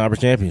 They won the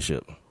conference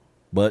championship.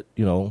 But,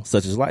 you know,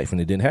 such is life, and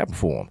it didn't happen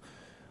for them.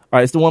 All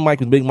right, it's the One Mike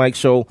with Big Mike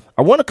show.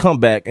 I want to come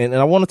back, and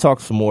I want to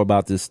talk some more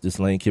about this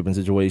Lane Kiffin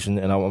situation,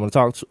 and I want to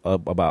talk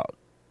about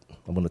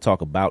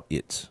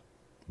it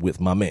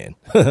with my man,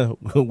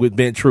 with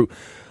Ben Troupe.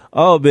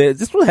 Oh, man,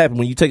 this is what happens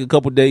when you take a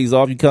couple of days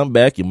off. You come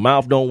back, your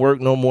mouth don't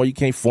work no more. You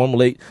can't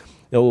formulate,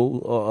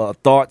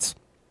 thoughts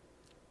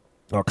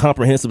or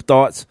comprehensive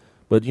thoughts.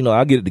 But, you know,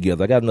 I'll get it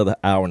together. I got another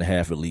hour and a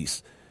half at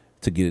least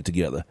to get it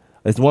together.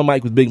 It's the One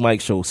Mike with Big Mike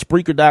show.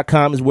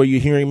 Spreaker.com is where you're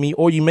hearing me,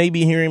 or you may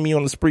be hearing me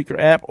on the Spreaker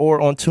app or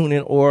on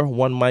TuneIn or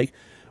One Mike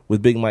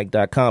with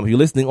BigMike.com. If you're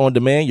listening on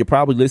demand, you're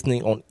probably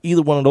listening on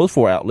either one of those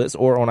four outlets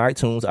or on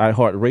iTunes,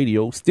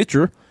 iHeartRadio,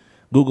 Stitcher,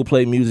 Google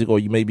Play Music, or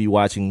you may be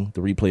watching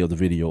the replay of the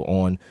video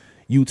on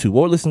YouTube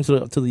or listening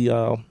to the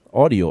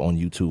audio on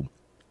YouTube.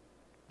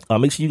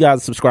 Make sure you guys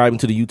are subscribing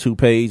to the YouTube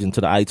page and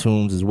to the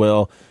iTunes as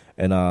well.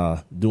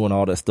 and doing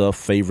all that stuff,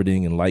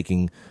 favoriting and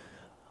liking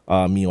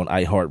me on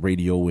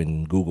iHeartRadio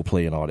and Google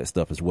Play and all that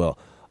stuff as well.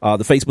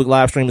 The Facebook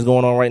live stream is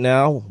going on right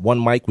now.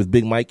 One Mic with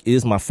Big Mike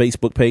is my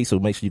Facebook page, so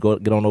make sure you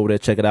get on over there,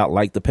 check it out,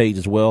 like the page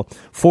as well.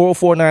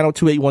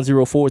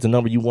 404-902-8104 is the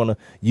number you want to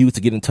use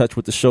to get in touch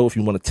with the show if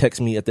you want to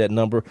text me at that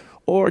number,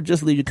 or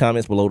just leave your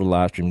comments below the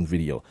live streaming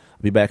video.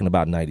 I'll be back in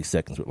about 90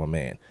 seconds with my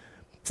man,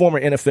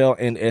 former NFL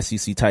and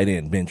SEC tight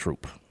end Ben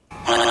Troupe.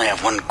 I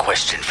have one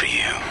question for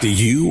you. Do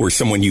you or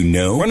someone you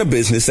know run a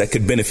business that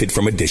could benefit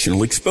from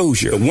additional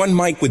exposure? The One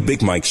Mic with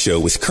Big Mike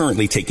show is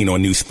currently taking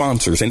on new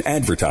sponsors and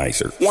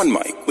advertisers. One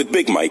Mic with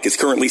Big Mike is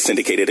currently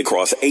syndicated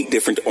across 8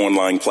 different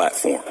online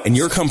platforms, and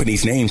your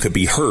company's name could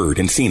be heard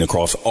and seen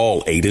across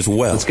all 8 as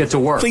well. Let's get to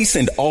work. Please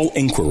send all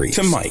inquiries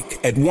to Mike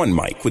at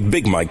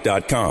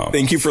onemicwithbigmike.com.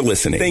 Thank you for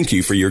listening. Thank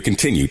you for your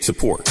continued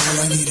support. All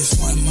I need is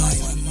one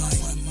mic.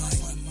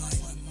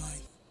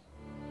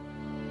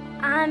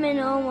 I'm in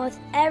almost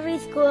every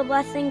school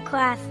bus and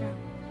classroom.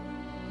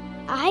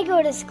 I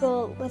go to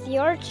school with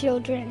your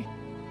children.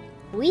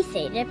 We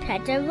say the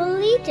Pledge of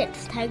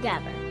Allegiance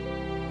together.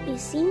 You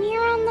see me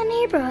around the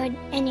neighborhood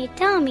and you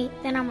tell me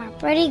that I'm a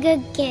pretty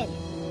good kid.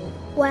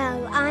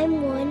 Well,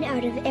 I'm one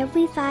out of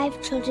every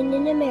 5 children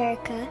in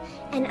America,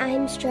 and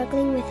I'm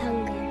struggling with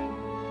hunger.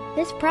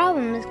 This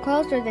problem is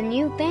closer than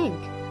you think.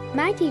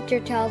 My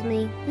teacher tells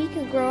me we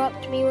can grow up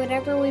to be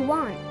whatever we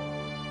want.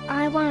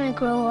 I want to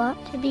grow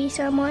up to be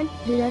someone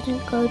who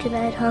doesn't go to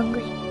bed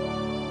hungry.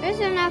 There's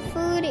enough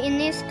food in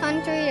this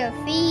country to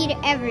feed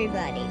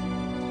everybody.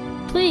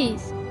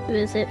 Please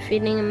visit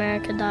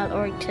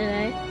feedingamerica.org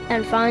today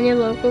and find your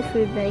local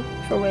food bank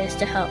for ways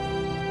to help.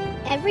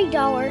 Every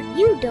dollar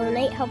you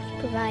donate helps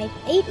provide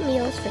 8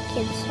 meals for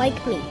kids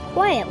like me,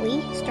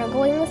 quietly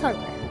struggling with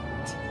hunger.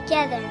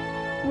 Together,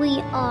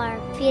 we are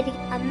Feeding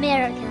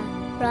America,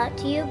 brought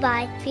to you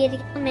by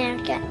Feeding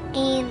America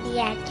and the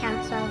Ad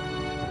Council.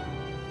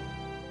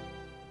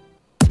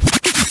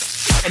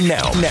 And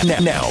now,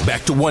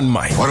 back to One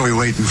Mic. What are we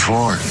waiting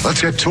for?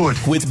 Let's get to it.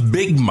 With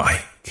Big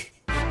Mike.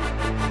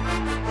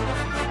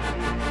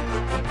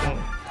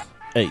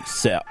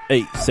 ASAP.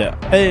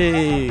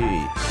 Hey.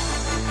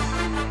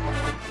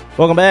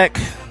 Welcome back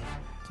to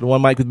the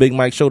One Mic with Big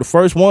Mike show, the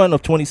first one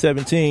of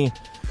 2017,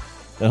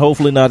 and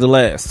hopefully not the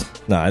last.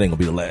 Nah, it ain't gonna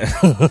be the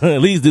last.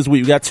 At least this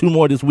week. We got 2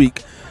 more this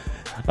week.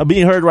 I'm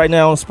being heard right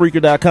now on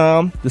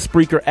Spreaker.com, the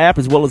Spreaker app,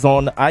 as well as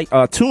on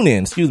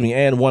TuneIn,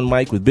 and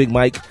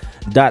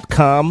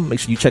OneMic.com. Make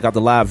sure you check out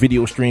the live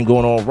video stream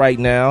going on right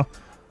now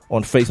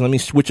on Facebook. Let me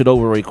switch it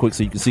over right quick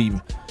so you can see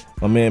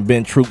my man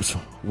Ben Troupe's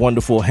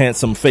wonderful,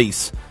 handsome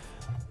face.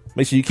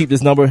 Make sure you keep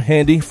this number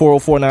handy,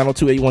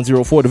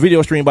 404-902-8104. The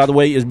video stream, by the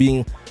way, is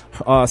being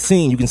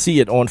seen. You can see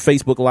it on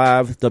Facebook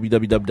Live,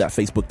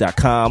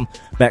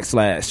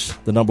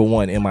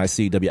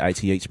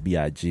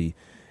 www.facebook.com/1MICWITHBIG.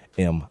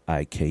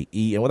 MIKE.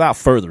 And without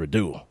further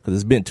ado, because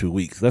it's been 2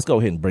 weeks, let's go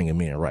ahead and bring him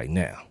in right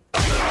now.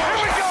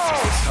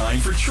 It's time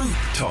for Troop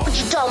Talk. What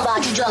you talking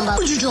about?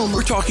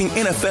 We're talking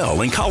NFL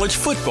and college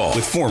football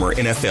with former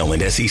NFL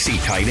and SEC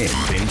tight end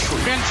Ben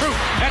Troupe. Ben Troupe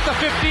at the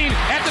 15,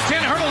 at the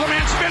 10, hurdles a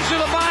man, spins to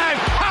the 5.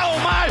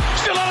 Oh my!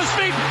 Still on his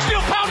feet,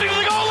 still pounding to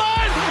the goal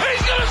line.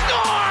 He's gonna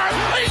score!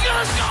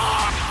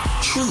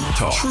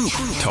 Troop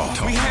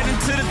Talk. We heading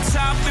to the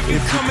top. If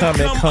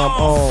you come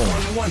on.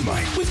 One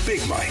Mic with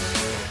Big Mike.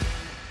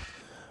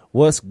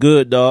 What's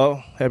good,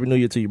 dog? Happy New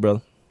Year to you, brother.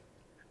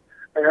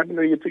 Hey, Happy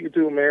New Year to you,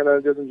 too, man.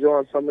 I'm just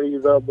enjoying some of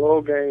these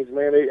bowl games,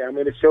 man.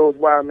 It shows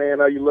why, man,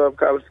 you love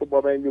college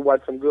football, man. You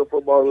watch some good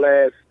football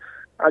last,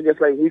 I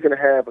guess, like week and a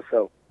half or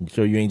so. You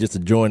sure you ain't just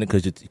enjoying it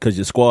because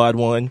your squad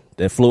won?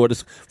 That Florida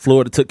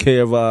took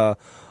care of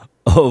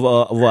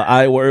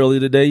Iowa earlier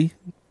today?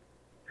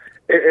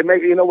 It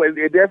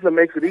definitely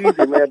makes it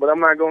easy, man. But I'm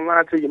not gonna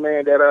lie to you,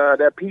 man.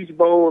 That Peach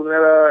Bowl and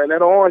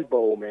that Orange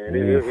Bowl, man.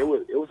 It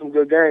was some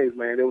good games,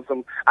 man. It was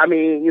some. I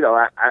mean,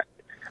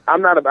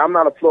 I'm not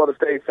a Florida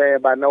State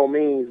fan by no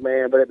means,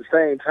 man. But at the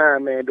same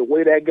time, man, the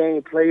way that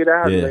game played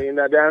out, man,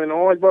 down in the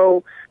Orange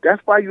Bowl,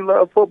 that's why you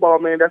love football,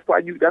 man. That's why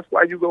you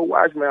go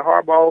watch, man.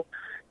 Harbaugh,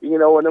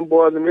 and them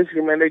boys in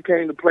Michigan, man, they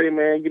came to play,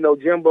 man.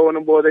 Jimbo and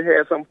them boys, they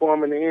had something for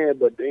them in the end.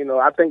 But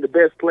I think the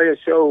best player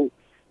showed.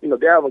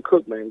 Dalvin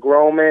Cook, man,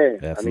 grown man.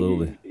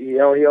 Absolutely. I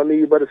mean, he don't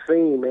need but a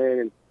scene, man.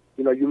 And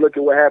you look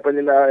at what happened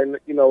in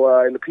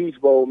the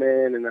Peach Bowl,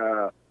 man, and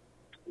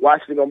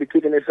Washington gonna be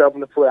kicking themselves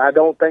in the foot. I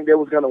don't think they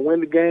was gonna win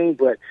the game,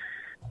 but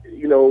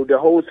the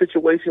whole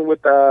situation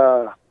with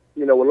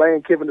with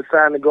Lane Kiffin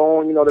deciding to go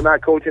on, they're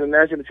not coaching the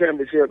national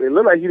championship. It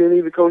looked like he didn't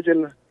even coach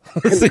in the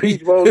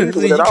Peach Bowl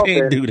either. You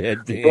can't do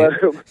that, man.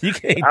 But, you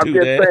can't do that. I'm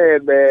just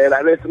saying, man.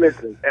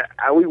 Listen.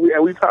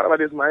 We talked about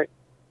this, Mike.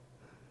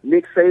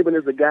 Nick Saban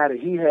is a guy that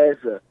he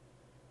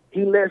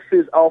lets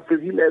his office,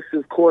 he lets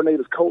his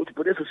coordinators coach,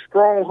 but it's a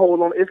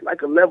stronghold on. It's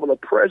like a level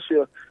of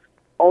pressure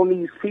on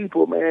these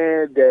people,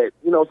 man. That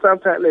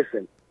sometimes,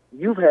 listen,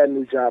 you've had a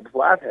new job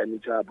before. I've had a new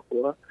job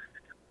before.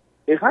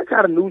 if I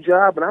got a new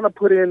job and I done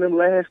put in them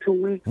last 2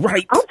 weeks,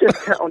 right, I'm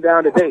just counting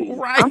down the days.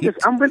 Right. I'm just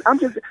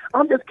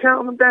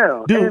counting them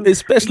down, dude. And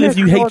especially if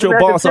you hate your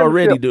boss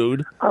already,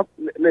 dude.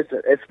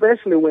 Listen,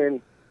 especially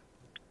when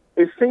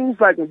it seems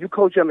like when you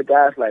coach under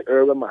guys like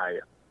Urban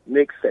Meyer,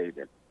 Nick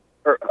Saban,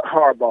 or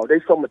Harbaugh, they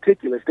so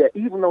meticulous that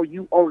even though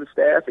you own the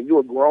staff and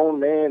you're a grown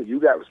man, and you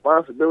got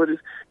responsibilities,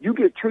 you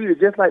get treated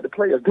just like the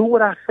players. Do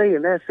what I say,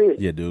 and that's it.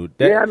 Yeah, dude.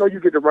 Yeah, I know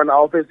you get to run the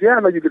offense. Yeah, I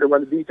know you get to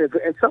run the defense.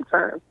 And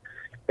sometimes,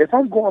 if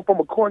I'm going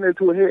from a coordinator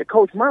to a head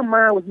coach, my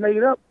mind was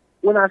made up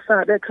when I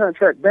signed that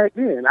contract back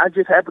then. I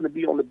just happened to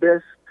be on the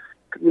best,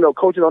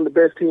 coaching on the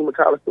best team in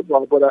college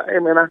football. But hey,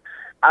 man,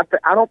 I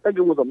don't think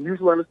it was a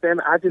mutual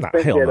understanding. I just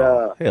think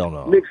that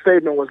Nick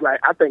Saban was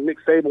like,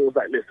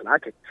 listen, I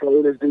can't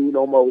control this dude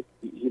no more.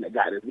 He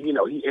got it. He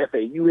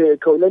FAU head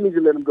coach. Let me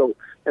just let him go.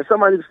 And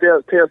somebody just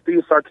tell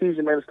Steve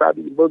Sarkisian, man, to stop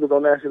eating boogers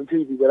on national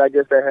TV. But I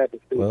guess that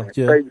happens too. Well, man.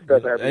 yeah. Crazy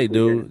stuff happens. Hey,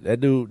 dude,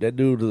 that dude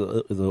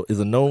is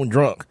a known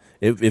drunk.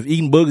 If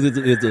eating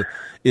boogers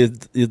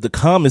is the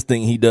calmest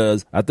thing he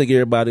does, I think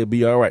everybody will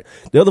be all right.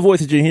 The other voice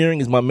that you're hearing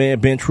is my man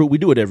Ben Troupe. We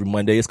do it every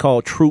Monday. It's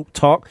called Troupe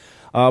Talk.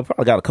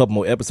 Probably got a couple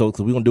more episodes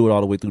because we're gonna do it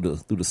all the way through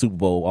the Super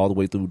Bowl, all the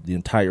way through the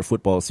entire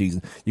football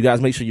season. You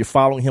guys make sure you're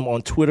following him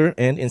on Twitter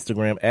and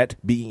Instagram at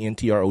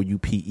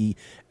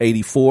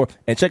BenTroupe84,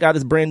 and check out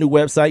his brand new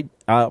website,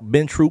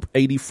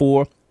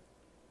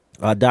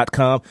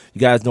 BenTroupe84.com. You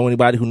guys know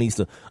anybody who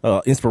needs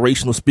a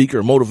inspirational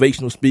speaker,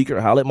 motivational speaker?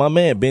 Holler at my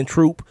man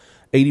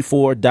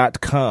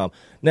BenTroupe84.com.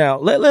 Now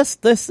let's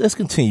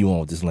continue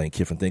on with this Lane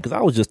Kiffin thing because I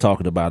was just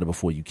talking about it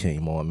before you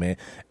came on, man,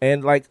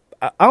 and like.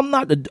 I'm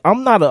not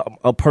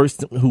a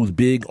person who's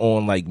big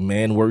on like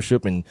man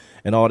worship and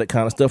all that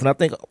kind of stuff. And I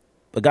think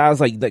the guys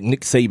like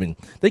Nick Saban,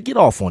 they get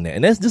off on that.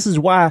 And this is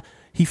why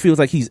he feels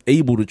like he's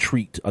able to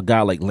treat a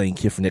guy like Lane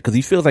Kiffin because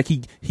he feels like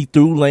he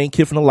threw Lane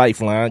Kiffin a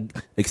lifeline,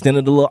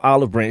 extended a little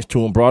olive branch to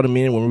him, brought him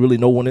in when really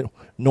no one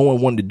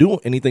wanted to do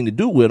anything to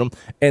do with him.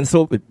 And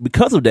so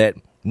because of that,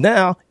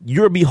 now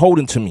you're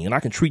beholden to me and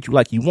I can treat you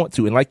like you want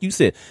to. And like you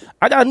said,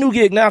 I got a new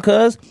gig now,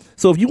 cuz.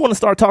 So if you want to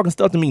start talking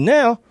stuff to me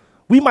now,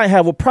 we might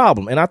have a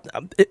problem. And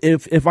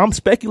if I'm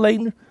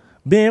speculating,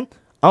 Ben,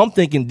 I'm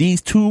thinking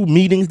these two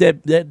meetings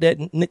that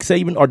Nick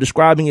Saban are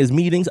describing as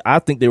meetings, I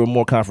think they were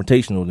more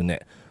confrontational than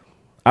that.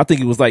 I think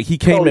it was like he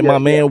came at my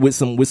man with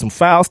some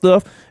foul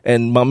stuff,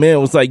 and my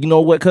man was like, you know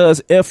what, cuz,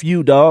 F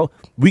you, dog.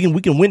 We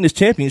can win this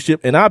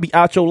championship, and I'll be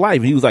out your life.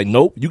 And he was like,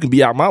 nope, you can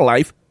be out my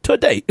life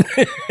today.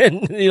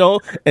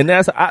 and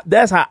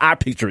that's how I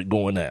picture it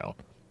going down.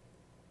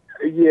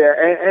 Yeah,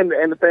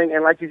 and the thing,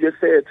 and like you just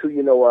said too,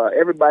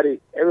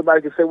 everybody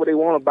can say what they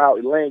want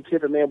about Lane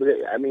Kiffin, man. But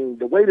I mean,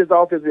 the way this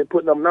offense has been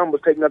putting up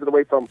numbers, taking nothing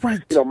away from,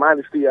 minus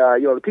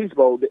the Peach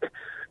Bowl.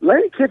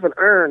 Lane Kiffin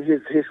earned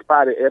his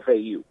spot at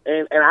FAU,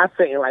 and I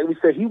think, like we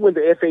said, he went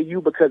to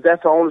FAU because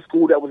that's the only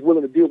school that was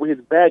willing to deal with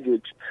his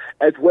baggage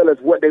as well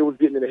as what they was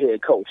getting in the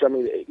head coach. I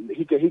mean,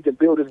 he can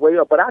build his way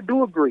up, but I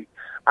do agree.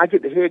 I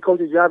get the head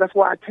coach's job. That's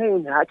why I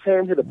came here. I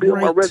came here to build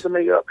my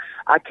resume up.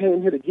 I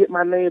came here to get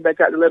my name back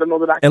out to let them know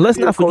that I can. And let's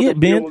not forget,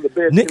 Ben,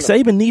 Nick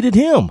Saban needed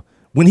him.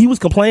 When he was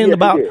complaining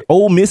about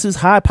Ole Miss's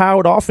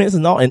high-powered offense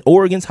and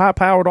Oregon's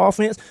high-powered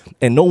offense,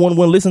 and no one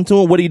would listen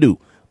to him, what did he do?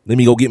 Let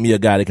me go get me a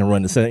guy that can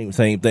run the same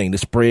thing, the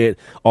spread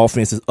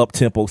offenses,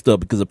 up-tempo stuff,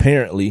 because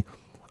apparently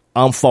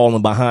I'm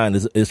falling behind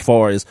as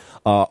far as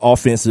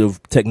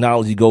offensive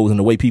technology goes and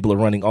the way people are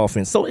running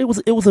offense. So it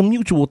was a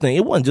mutual thing.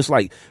 It wasn't just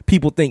like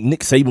people think Nick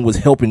Saban was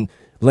helping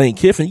Lane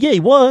Kiffin. Yeah, he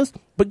was.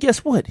 But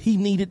guess what? He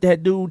needed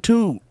that dude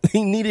too.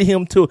 He needed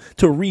him to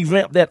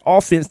revamp that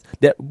offense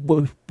that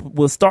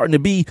was starting to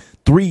be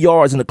 3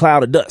 yards in a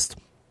cloud of dust.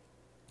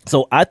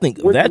 So I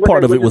think that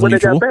part of it was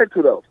mutual. They got back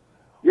to though.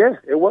 Yeah,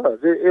 it was.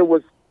 It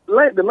was.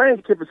 The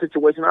Lane Kiffin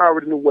situation, I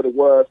already knew what it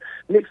was.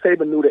 Nick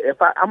Saban knew that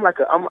I'm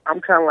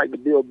kind of like the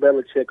Bill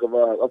Belichick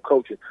of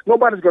coaching.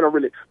 Nobody's gonna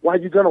really. Why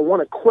you gonna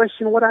want to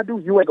question what I do?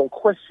 You ain't gonna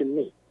question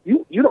me.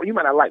 You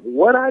might not like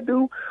what I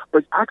do,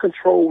 but I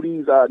control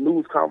these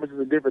news conferences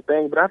and different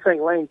things. But I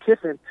think Lane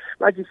Kiffin,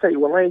 like you say,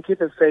 when Lane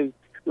Kiffin say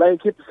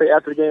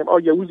after the game, oh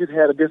yeah, we just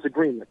had a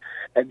disagreement,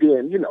 and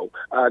then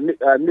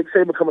Nick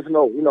Saban comes to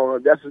know,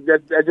 that's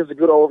just a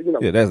good old,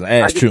 yeah, that's an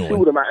ass chewing.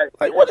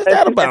 Like, what is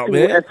that about,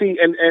 man? And see,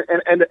 and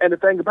the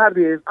thing about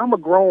it is, I'm a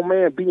grown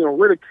man being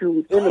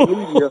ridiculed in the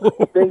media.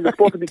 Things are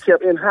supposed to be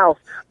kept in house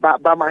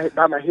by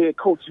my head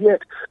coach.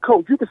 Yet,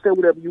 coach, you can say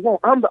whatever you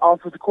want. I'm the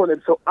offensive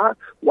coordinator, so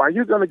while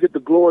you're gonna get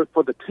the glory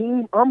for the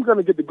team, I'm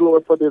gonna get the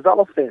glory for this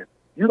offense.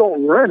 You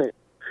don't run it.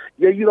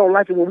 Yeah, you don't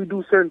like it when we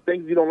do certain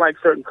things. You don't like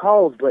certain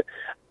calls, but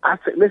I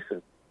said,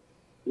 listen,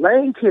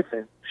 Lane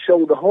Kiffin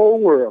showed the whole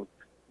world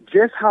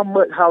just how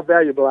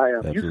valuable I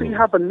am. Absolutely. You see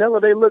how vanilla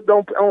they looked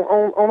on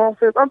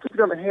offense? I'm just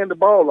going to hand the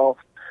ball off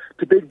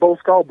to Big Bo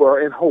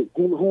Scarborough and hope,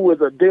 who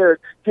is a Derrick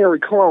Henry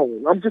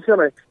clone. I'm just going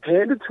to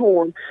hand it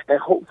to him and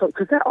hope,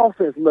 because that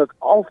offense looked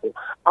awful.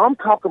 I'm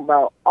talking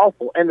about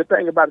awful. And the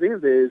thing about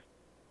it is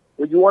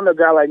when you want a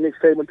guy like Nick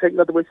Saban, take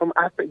nothing away from him,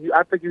 I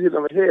think you hit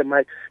on the head,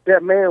 Mike.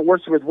 That man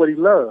worship is what he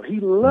loved.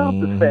 He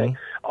loved the fact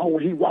Oh,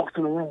 when he walks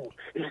in the room,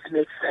 it's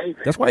Nick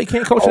Saban. That's why he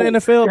can't coach in the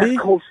NFL, that's B.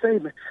 Coach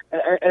Saban.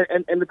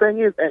 And the thing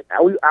is, and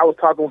I was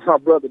talking with my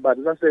brother about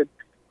this.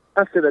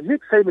 I said that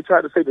Nick Saban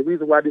tried to say the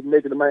reason why I didn't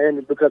make it to Miami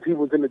is because he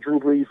was in the Drew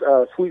Brees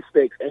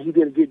sweepstakes and he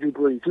didn't get Drew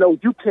Brees. No,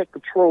 you can't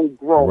control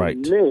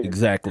grown men.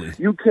 Exactly.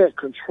 You can't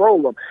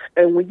control them.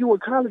 And when you in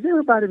college,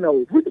 everybody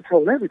knows we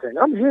control everything.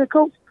 I'm the head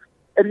coach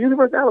at the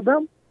University of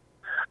Alabama.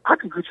 I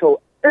can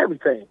control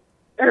everything.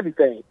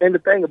 And the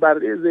thing about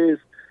it is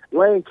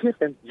Lane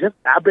Kiffin,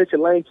 I bet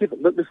you Lane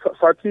Kiffin looked at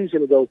Sarkisian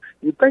and go,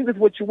 you think that's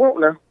what you want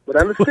now, but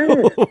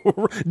understand.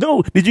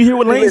 No, did you hear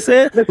what Lane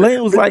said?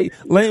 Lane was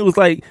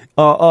like,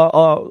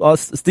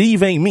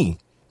 Steve ain't me.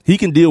 He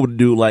can deal with a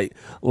dude like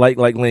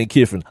Lane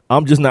Kiffin.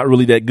 I'm just not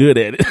really that good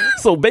at it.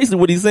 So basically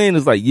what he's saying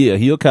is like, yeah,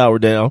 he'll cower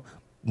down.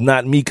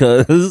 Not me,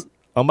 cuz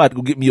I'm about to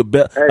go get me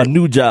a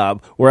new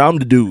job where I'm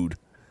the dude.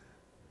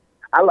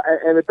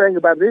 And the thing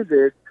about this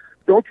is,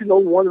 don't you know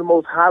one of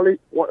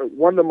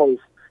the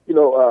most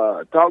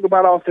talking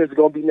about offense is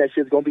going to be next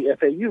year is going to be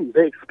FAU.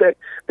 They expect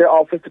their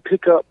offense to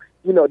pick up.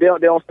 They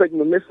don't expect them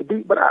to miss a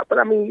beat. But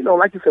I mean,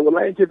 like you said, with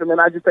Lane Kiffin, man,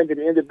 I just think at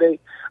the end of the day,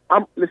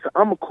 I'm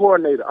a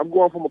coordinator. I'm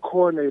going from a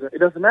coordinator. It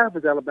doesn't matter if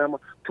it's Alabama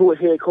to a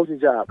head coaching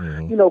job.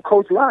 Mm-hmm.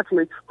 Coach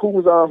Loxley, who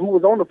was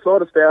on the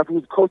Florida staff, who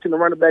was coaching the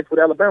running backs with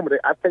Alabama.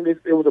 I think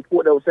it was a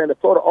report that was saying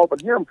that Florida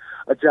offered him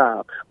a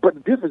job. But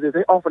the difference is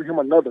they offered him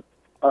another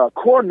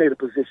coordinator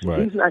position.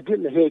 Right. He's not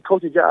getting the head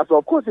coaching job, so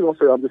of course he's going to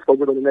say, I'm just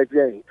focused on the next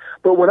game.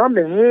 But when I'm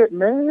the head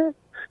man,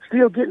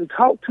 still getting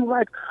talked to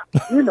like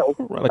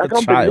like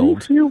I'm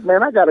beneath you,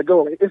 man, I got to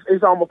go.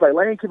 It's almost like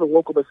Lane Kiffin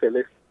woke up and said,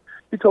 listen,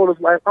 he told us,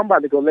 like, I'm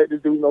about to go let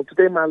this dude know,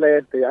 today my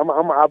last day. I've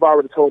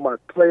already told my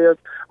players,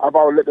 I've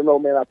already let them know,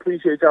 man, I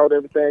appreciate y'all and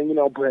everything,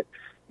 but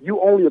you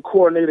only a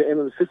coordinator and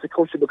an assistant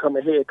coach to become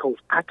a head coach.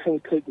 I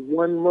can't take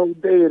one more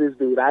day of this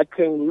dude. I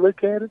can't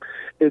look at him.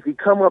 If he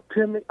come up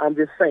to me, I'm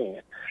just saying.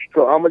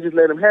 So I'm going to just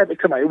let him have it.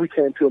 Come on, we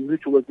came to a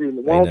mutual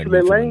agreement. Why don't you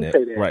let Lane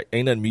say that? Right.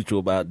 Ain't nothing mutual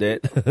about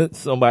that.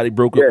 Somebody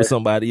broke up with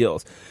somebody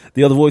else.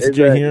 The other voice that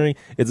you're hearing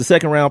is a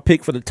second-round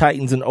pick for the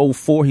Titans in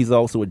 2004. He's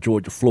also a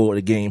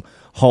Georgia-Florida game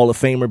Hall of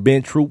Famer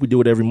Ben Troupe. We do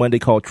it every Monday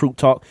called Troupe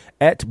Talk.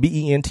 At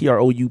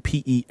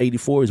BENTROUPE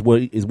 84 is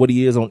what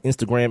he is on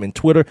Instagram and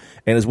Twitter.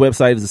 And his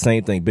website is the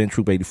same thing,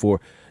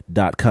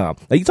 BenTroupe84.com.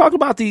 Now, you talk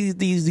about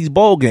these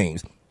bowl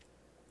games.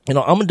 I'm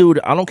going to do it.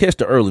 I don't catch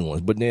the early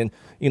ones, but then,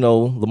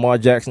 Lamar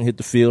Jackson hit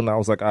the field and I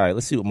was like, all right,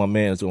 let's see what my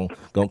man's going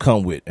to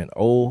come with. And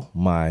oh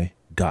my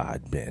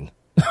God, Ben.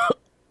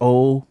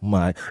 Oh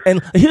my.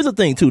 And here's the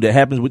thing too that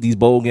happens with these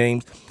bowl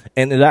games,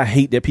 and that I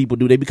hate that people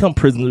do. They become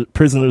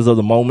prisoners of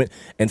the moment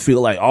and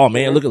feel like, oh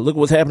man, look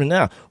what's happening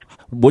now.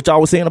 What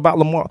y'all was saying about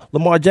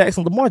Lamar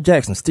Jackson. Lamar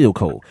Jackson's still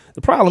cold.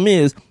 The problem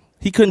is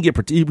he couldn't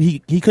get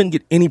he couldn't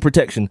get any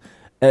protection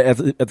at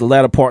the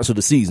latter parts of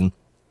the season.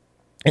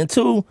 And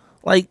two,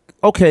 like,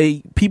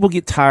 okay, people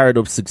get tired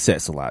of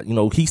success a lot.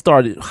 He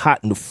started hot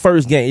in the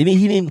first game.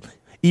 He didn't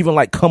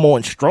even come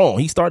on strong.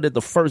 He started at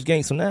the first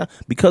game. So now,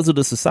 because of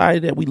the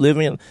society that we live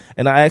in,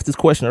 and I asked this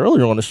question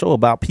earlier on the show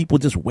about people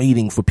just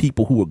waiting for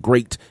people who are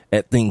great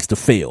at things to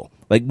fail.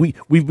 Like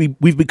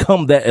we've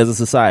become that as a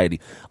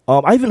society.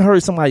 I even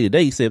heard somebody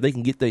today say if they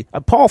can get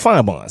Paul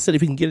Feinbaum said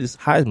if he can get his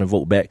Heisman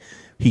vote back,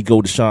 he'd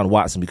go to Deshaun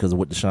Watson because of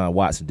what Deshaun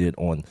Watson did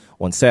on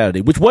Saturday,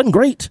 which wasn't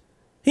great.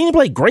 He didn't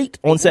play great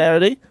on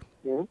Saturday.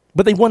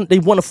 But they won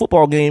a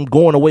football game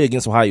going away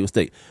against Ohio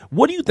State.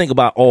 What do you think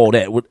about all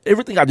that? With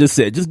everything I just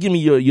said, just give me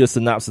your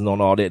synopsis on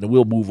all that, and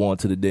we'll move on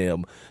to the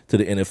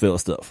NFL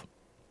stuff.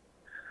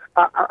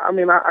 I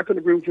mean, I couldn't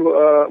agree with you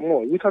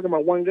more. We're talking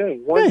about one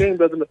game. One game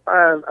doesn't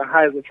define a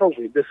Heisman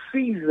Trophy. The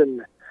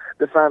season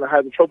defines a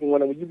Heisman Trophy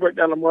winner. When you break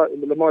down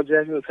Lamar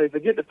Jackson and say,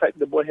 forget the fact that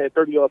the boy had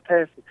 30-yard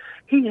passing.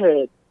 He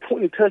had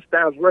 20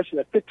 touchdowns rushing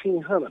at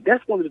 1,500.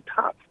 That's one of the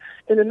tops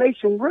in the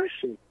nation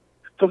rushing.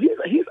 So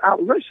he's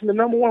out rushing the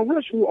number one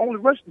rusher who only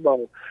rushed the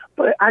ball.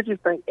 But I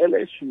just think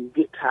LSU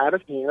get tired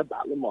of hearing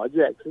about Lamar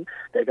Jackson.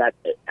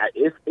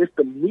 It's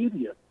the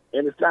media,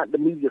 and it's not the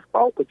media's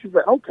fault. But you're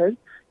like, okay,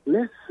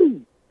 let's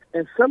see.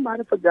 And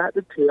somebody forgot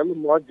to tell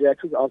Lamar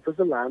Jackson's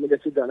offensive lineman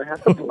that you're gonna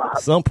have to block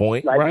at some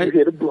point, right? You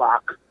hit a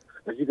block,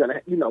 that you're gonna,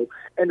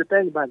 And the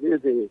thing about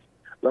this is,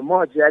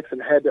 Lamar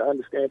Jackson had to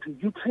understand too.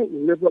 You can't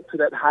live up to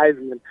that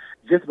Heisman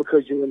just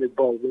because you're in this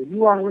bowl. When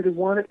you already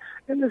won it,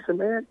 and listen,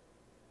 man.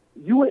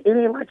 It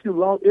ain't like you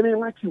lost. It ain't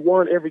like you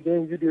won every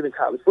game you did in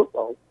college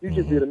football. You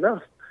just did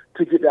enough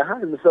to get that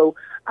Heisman. So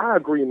I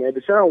agree, man.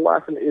 Deshaun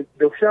Watson,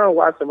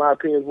 in my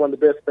opinion, is one of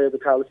the best players of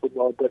college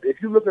football. But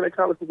if you're looking at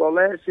college football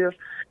last year,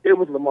 it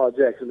was Lamar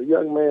Jackson. The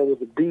young man was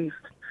a beast,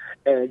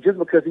 and just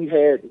because he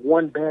had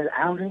one bad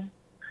outing,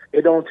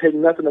 it don't take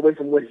nothing away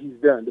from what he's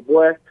done. The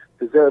boy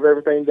deserved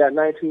everything. Got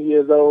 19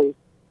 years old,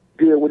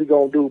 did what he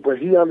gonna do, but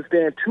he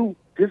understands too.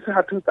 This is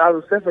how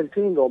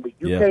 2017 gonna be.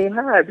 You can't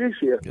hide this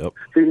year. Yep.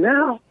 See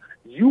now.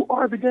 You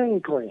are the game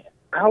plan.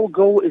 Our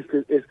goal is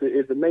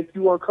to make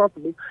you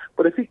uncomfortable.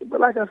 But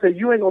like I said,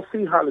 you ain't gonna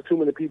see hardly too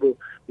many people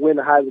win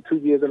the Heisman 2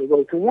 years in a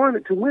row. To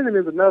win it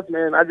is enough,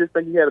 man. I just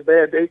think he had a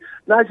bad day.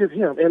 Not just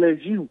him,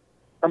 LSU.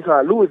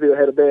 Louisville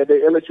had a bad day.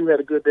 LSU had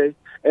a good day.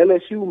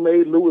 LSU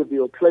made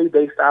Louisville play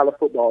their style of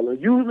football.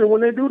 And usually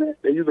when they do that,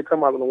 they usually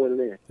come out on the winning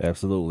end.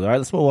 Absolutely. All right,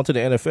 let's move on to the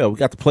NFL. We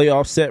got the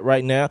playoffs set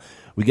right now.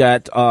 We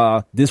got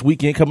this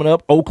weekend coming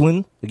up,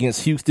 Oakland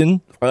against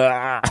Houston.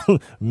 Matt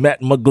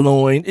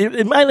McGloin.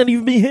 It might not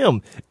even be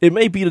him. It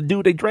may be the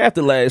dude they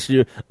drafted last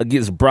year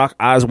against Brock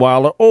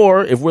Osweiler.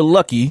 Or, if we're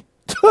lucky,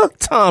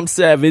 Tom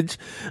Savage.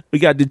 We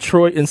got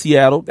Detroit and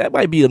Seattle. That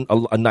might be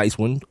a nice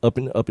one up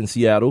in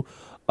Seattle.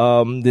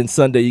 Then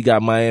Sunday you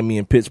got Miami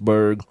and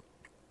Pittsburgh,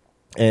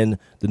 and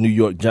the New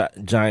York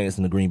Giants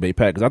and the Green Bay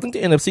Packers. I think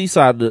the NFC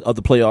side of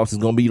the playoffs is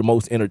going to be the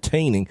most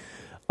entertaining.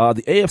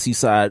 The AFC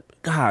side,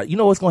 God, you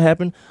know what's going to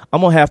happen?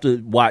 I'm going to have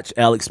to watch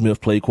Alex Smith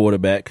play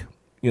quarterback.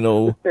 You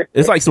know,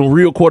 it's like some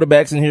real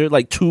quarterbacks in here,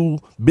 like two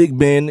Big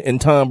Ben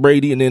and Tom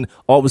Brady, and then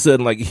all of a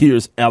sudden, like,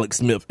 here's Alex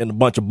Smith and a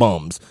bunch of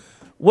bums.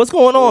 What's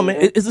going on, man?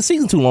 Is the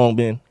season too long,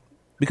 Ben?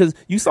 Because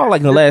you saw,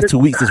 like, in the last 2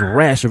 weeks, this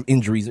rash of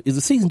injuries. Is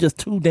the season just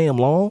too damn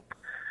long?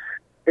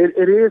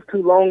 It is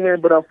too long,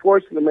 man, but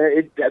unfortunately, man,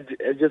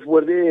 it's just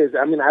what it is.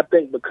 I mean, I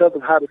think because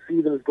of how the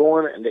season is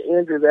going and the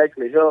injuries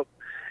actually help,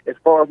 as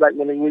far as like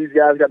when these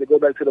guys got to go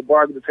back to the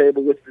bargaining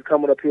table, which is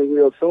coming up here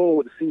real soon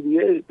with the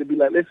CBA, to be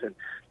like, listen,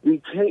 we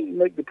can't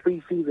make the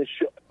preseason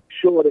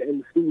shorter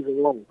and the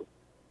season longer.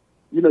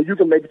 You know, you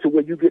can make it to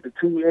where you get the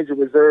 2 injured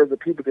reserves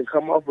that people can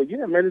come off. But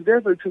yeah, man, it's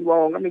definitely too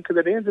long. I mean, because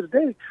at the end of the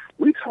day,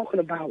 we're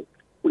talking about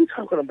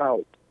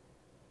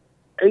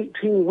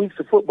 18 weeks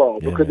of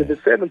football, because if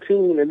it's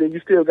 17 and then you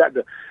still got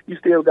the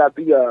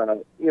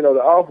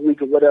the off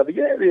week or whatever,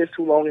 yeah, it is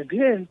too long. And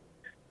then,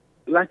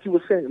 like you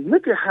were saying,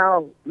 look at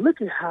how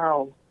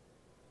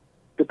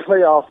the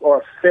playoffs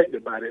are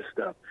affected by this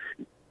stuff.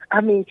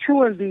 I mean,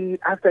 true indeed,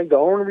 I think the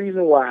only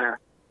reason why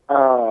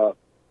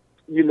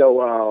you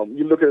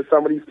look at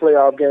some of these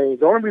playoff games,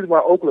 the only reason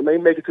why Oakland may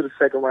make it to the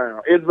second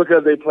round is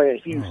because they play in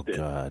Houston. Oh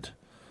God.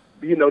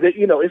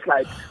 It's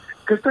like,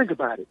 because think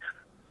about it.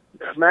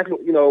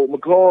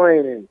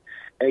 McGloin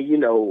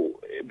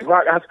and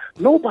Brock,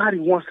 nobody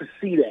wants to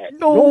see that.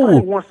 No.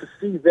 Nobody wants to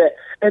see that.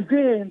 And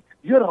then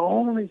you're the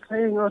only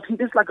thing on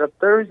TV. It's like a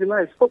Thursday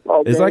night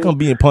football game. It's like I'm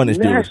being punished,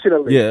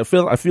 nationally. dude. Yeah,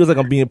 it feels like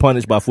I'm being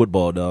punished by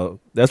football, dog.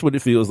 That's what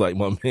it feels like,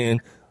 my man.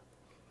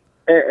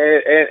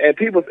 And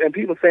people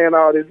saying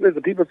all this.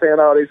 Listen, people saying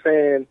all this,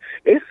 saying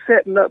it's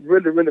setting up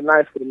really, really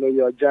nice for the New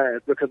York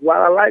Giants, because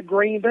while I like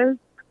Green Bay,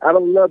 I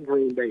don't love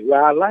Green Bay.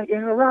 While I like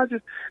Aaron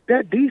Rodgers,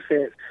 that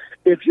defense,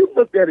 if you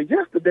looked at it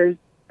yesterday,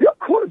 your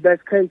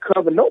quarterbacks can't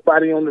cover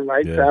nobody on the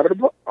right side of the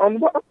ball.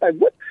 Like,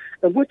 what?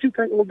 And what you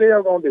think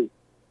Odell gonna do?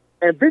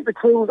 And Victor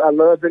Cruz, I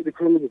love Victor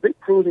Cruz. Victor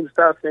Cruz needs to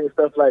stop saying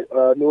stuff like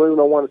New England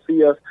don't want to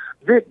see us.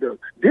 Victor,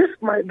 this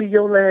might be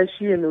your last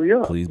year in New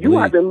York. Please you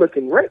out there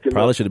looking regular.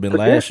 Probably should have been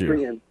last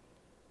year.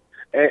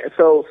 And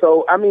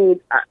so I mean,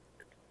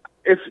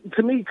 it's,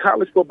 to me,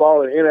 college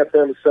football and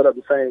NFL is set up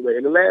the same way.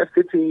 In the last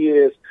 15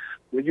 years,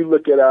 when you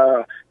look at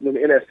the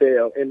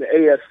NFL and the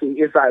AFC,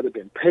 it's either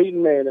been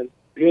Peyton Manning,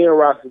 Ben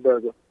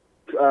Roethlisberger,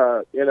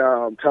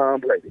 and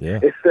Tom Brady. Yeah.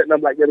 It's setting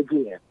up like that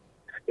again.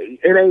 It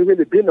ain't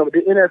really been no. The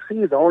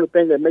NFC is the only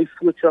thing that may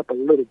switch up a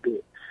little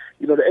bit.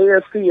 The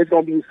AFC is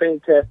going to be the same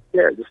cast of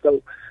characters.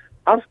 So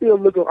I'm still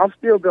going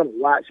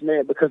to watch,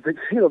 man, because the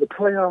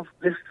playoffs,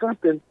 there's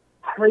something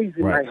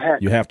crazy might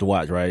happen. You have to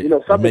watch, right?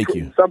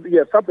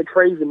 Something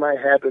crazy might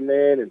happen,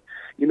 man, and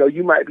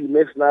you might be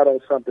missing out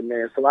on something,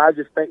 man. So I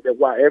just think that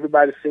while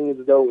everybody seems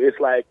as though it's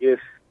like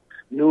it's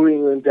New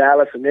England,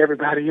 Dallas, and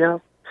everybody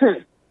else,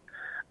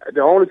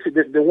 the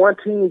one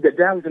team that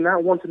Dallas did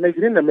not want to make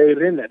it in there made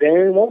it in there. They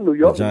ain't want New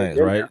York. The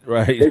Giants,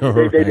 right?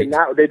 They did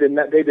not. They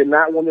did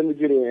not want them to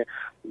get in.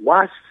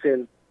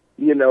 Washington,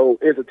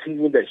 is a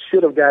team that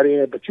should have got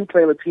in, but you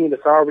playing a team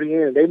that's already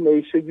in. They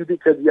made sure you did,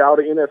 because y'all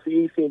the NFC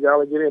East team,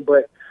 y'all get in.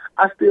 But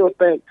I still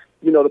think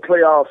the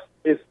playoffs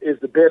is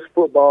the best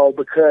football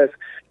because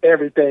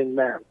everything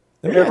matters.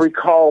 Every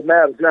call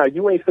matters. Now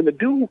you ain't finna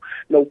do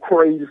no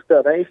crazy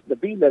stuff. I ain't finna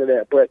be none of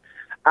that. But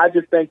I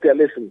just think that,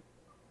 listen,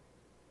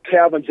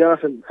 Calvin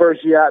Johnson,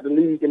 first year out the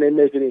league, and they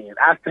make it in.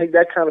 I think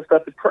that kind of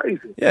stuff is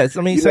crazy. Yeah,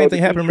 same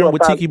thing happened. Remember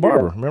with Tiki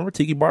Barber? Remember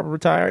Tiki Barber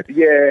retired?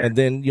 Yeah. And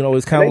then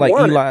it's kind of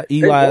like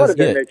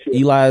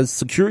Eli's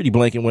security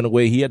blanket went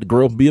away. He had to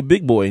grow up and be a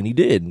big boy, and he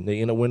did. And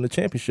they win the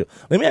championship.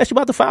 Let me ask you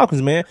about the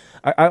Falcons, man.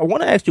 I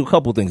want to ask you a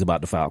couple things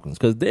about the Falcons,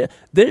 because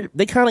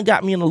they kind of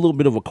got me in a little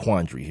bit of a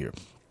quandary here.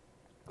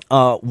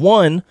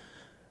 One,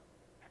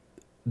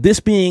 this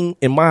being,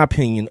 in my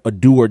opinion, a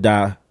do or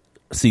die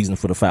season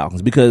for the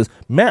Falcons, because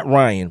Matt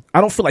Ryan,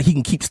 I don't feel like he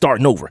can keep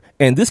starting over.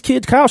 And this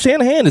kid, Kyle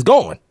Shanahan, is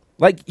gone.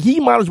 Like, he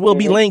might as well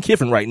be Lane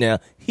Kiffin right now.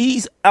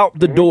 He's out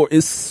the door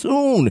as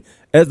soon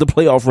as the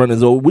playoff run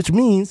is over, which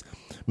means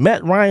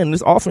Matt Ryan and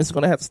this offense is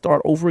going to have to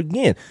start over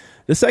again.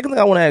 The second thing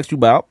I want to ask you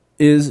about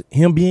is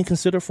him being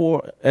considered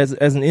as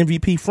an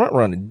MVP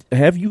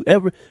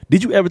frontrunner.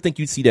 Did you ever think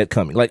you'd see that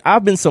coming? Like,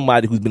 I've been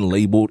somebody who's been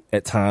labeled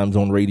at times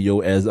on radio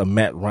as a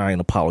Matt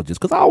Ryan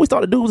apologist, because I always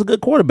thought the dude was a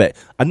good quarterback.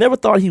 I never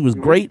thought he was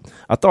great.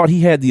 I thought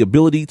he had the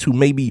ability to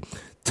maybe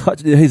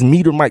his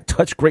meter might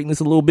touch greatness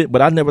a little bit,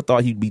 but I never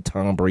thought he'd be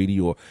Tom Brady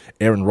or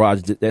Aaron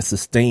Rodgers that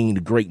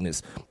sustained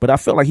greatness. But I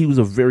felt like he was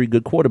a very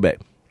good quarterback.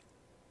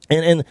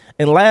 And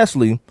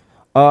lastly,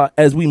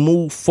 as they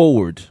move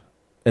forward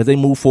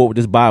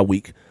this bye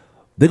week,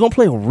 they're gonna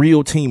play a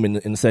real team in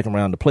the second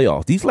round of the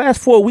playoffs. These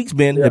last 4 weeks,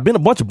 Ben, have been a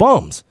bunch of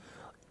bums.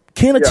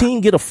 Can a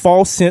team get a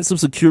false sense of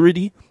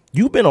security?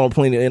 You've been on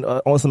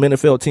some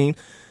NFL teams.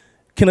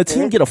 Can a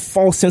team get a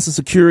false sense of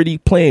security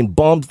playing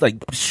bums like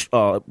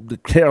the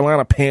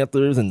Carolina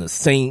Panthers and the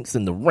Saints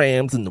and the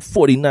Rams and the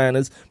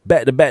 49ers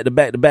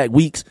back-to-back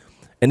weeks,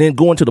 and then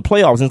go into the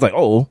playoffs and it's like,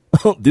 oh,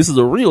 this is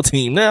a real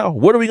team now.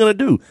 What are we going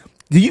to do?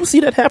 Do you see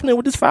that happening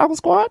with this Falcons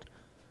squad?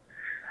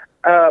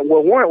 To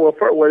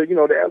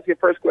answer your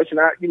first question,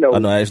 I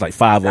know it's like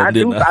 5 of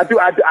them. I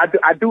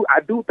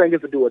do think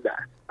it's a do or die.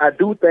 I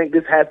do think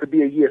this has to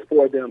be a year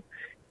for them,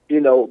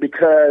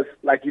 because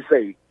like you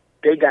say,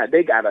 they got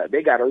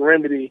a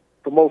remedy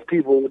for most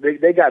people.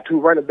 They got 2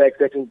 running backs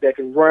that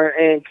can run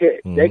and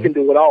catch. They can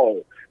do it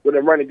all with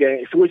a running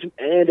game.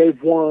 And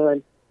they've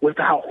won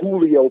without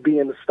Julio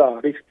being the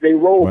star. They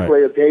role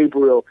players,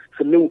 Gabriel,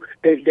 Sanu,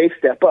 they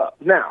step up.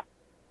 Now,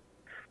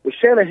 with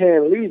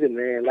Shanahan leaving,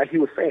 man, like he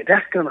was saying,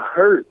 that's gonna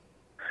hurt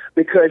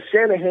because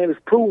Shanahan is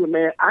proven,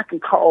 man, I can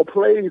call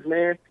plays,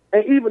 man.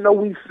 And even though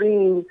we've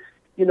seen,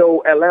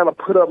 Atlanta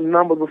put up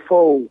numbers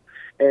before,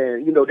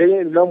 and they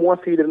ain't number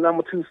 1 seed and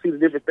number 2 seed,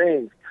 different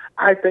things.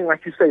 I think,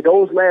 like you say,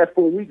 those last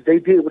 4 weeks they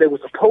did what they were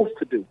supposed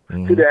to do.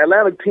 See, the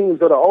Atlanta teams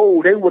that are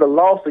old, they would have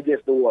lost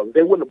against New Orleans.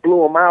 They wouldn't have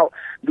blew them out.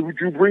 Drew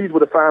Brees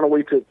would have found a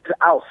way to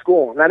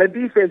outscore them. Now, the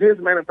defense is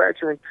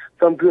manufacturing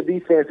some good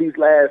defense these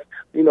last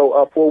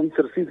 4 weeks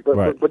of the season.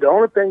 But the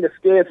only thing that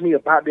scares me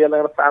about the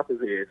Atlanta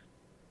Falcons is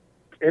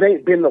it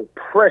ain't been no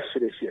pressure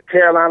this year.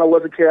 Carolina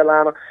wasn't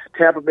Carolina.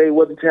 Tampa Bay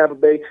wasn't Tampa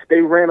Bay.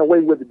 They ran away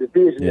with the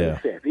division in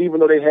a sense, even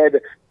though they had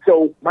to.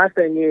 So my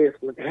thing is,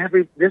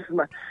 the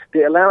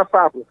Atlanta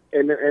Falcons,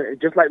 and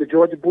just like the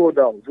Georgia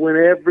Bulldogs, when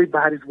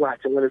everybody's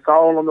watching, when it's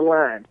all on the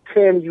line,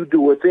 can you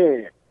do it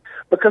then?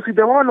 Because see,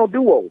 there are no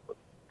do-overs.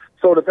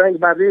 So the thing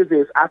about it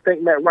is I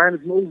think Matt Ryan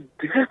is most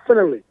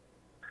definitely,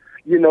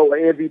 an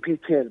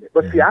MVP candidate.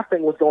 But see, I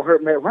think what's going to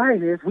hurt Matt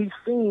Ryan is we've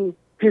seen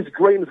his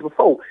greatness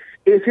before.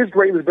 Is his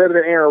greatness better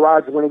than Aaron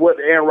Rodgers when what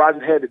Aaron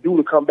Rodgers had to do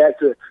to come back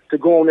to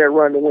go on that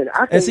run to win?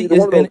 I think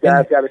one of those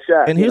guys got a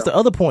shot. And here's the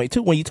other point,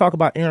 too. When you talk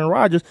about Aaron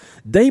Rodgers,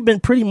 they've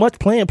been pretty much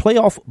playing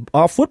playoff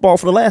football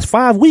for the last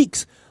 5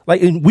 weeks.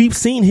 And we've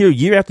seen here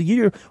year after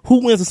year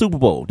who wins the Super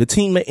Bowl, the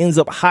team that ends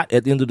up hot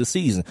at the end of the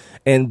season.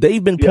 And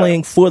they've been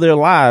playing for their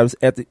lives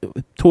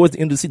towards the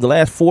end of the season, the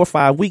last 4 or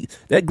 5 weeks.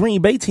 That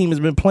Green Bay team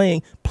has been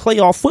playing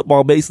playoff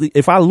football, basically.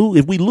 If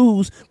we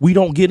lose, we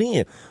don't get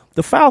in.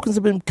 The Falcons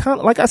have been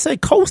kind of, like I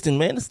said, coasting,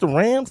 man. It's the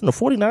Rams and the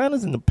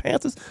 49ers and the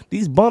Panthers,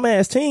 these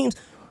bum-ass teams,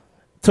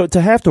 to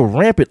have to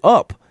ramp it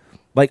up.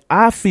 Like,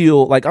 I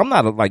feel like I'm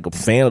not a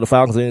fan of the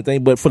Falcons or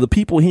anything, but for the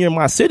people here in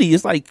my city,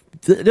 it's like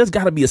there's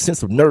got to be a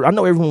sense of nerve. I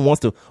know everyone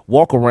wants to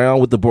walk around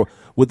with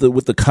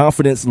the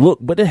confidence look,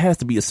 but there has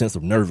to be a sense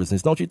of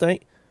nervousness, don't you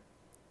think?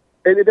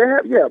 And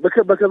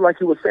because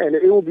like you were saying,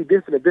 it will be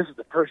different if this is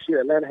the first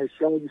year Atlanta has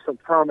shown you some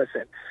promise.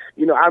 And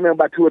I remember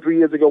about 2 or 3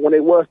 years ago when they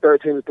was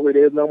 13-3, they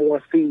was number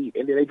 1 seed,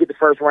 and then they get the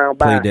first round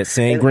bye. Played that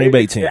same Green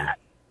Bay team. Yeah,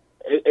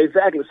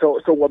 exactly. So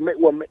what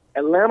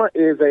Atlanta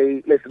is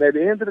listen. At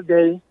the end of the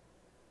day,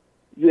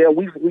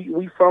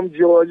 we from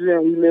Georgia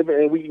and we live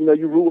and we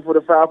you root for the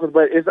Falcons,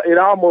 but it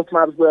almost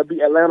might as well be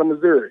Atlanta,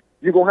 Missouri.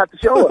 You're gonna have to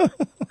show us.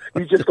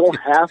 You just gonna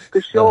have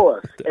to show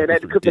us, and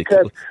that's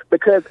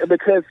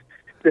because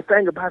the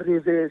thing about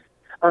it is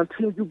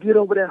until you get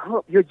over that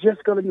hump, you're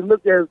just going to be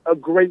looked at as a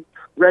great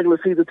regular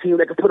season team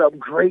that can put up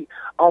great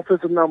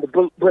offensive numbers.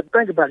 But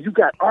think about it. You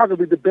got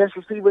arguably the best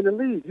receiver in the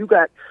league. You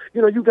got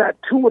 2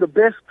 of the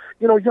best,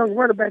 young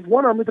running backs.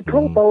 One of them is the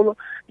Pro Bowler,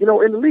 in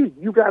the league.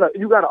 You got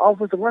an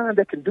offensive line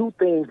that can do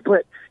things,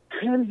 but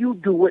can you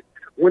do it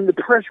when the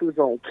pressure is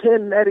on?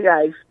 Can Matty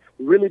Ice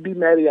really be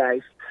Matty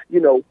Ice,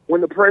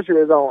 when the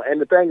pressure is on? And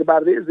the thing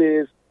about it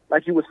is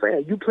like you were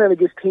saying, you playing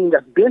against teams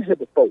that's been here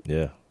before.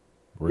 Yeah.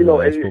 New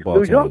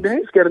York, they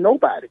ain't scared of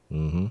nobody.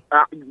 Mm-hmm.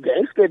 They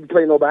ain't scared to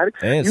play nobody.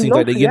 And it seems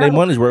like they get their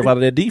money's worth out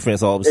of their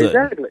defense all of a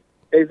sudden.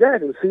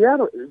 Exactly.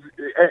 Seattle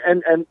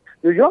and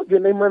New York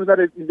getting their money's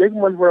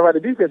worth out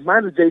of defense.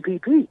 Mine is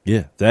JPP.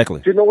 Yeah,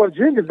 exactly.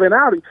 Jenkins been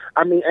out.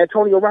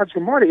 Antonio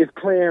Rodgers-Marty is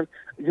playing,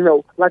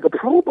 like a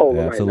Pro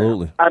Bowler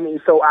Absolutely. right now.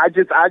 So I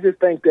just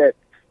think that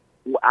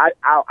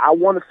I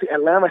want to see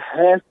Atlanta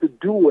has to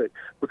do it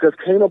because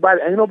ain't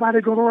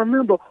nobody gonna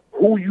remember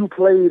who you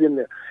played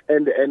in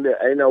and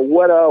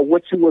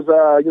what you was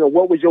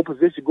what was your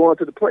position going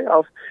to the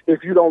playoffs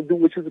if you don't do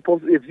what you're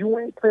supposed to. If you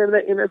ain't playing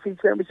that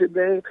NFC Championship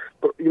game,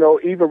 but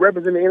even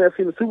representing the NFC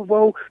in the Super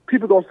Bowl,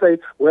 people gonna say,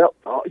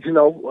 all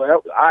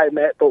right,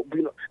 Matt, but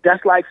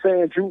that's like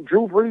saying Drew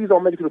Brees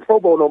don't make it to the Pro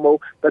Bowl no more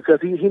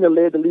because he done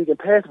led the league in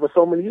passing for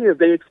so many years.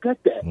 They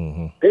expect that.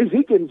 Mm-hmm.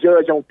 He can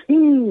judge on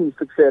team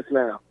success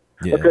now.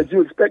 Yeah. Because you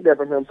expect that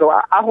from him. So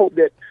I hope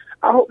that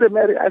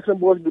Matty Ice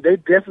and boys, they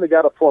definitely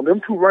got to form. Them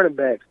 2 running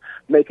backs,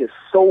 make it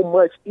so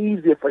much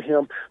easier for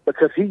him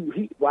because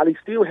he while he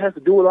still has to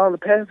do it all in the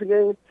passing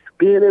game,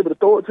 being able to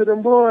throw it to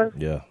them boys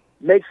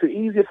makes it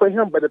easier for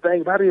him. But the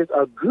thing about it is,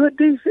 a good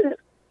defense,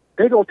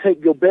 they're going to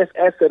take your best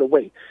asset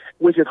away,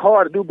 which is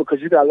hard to do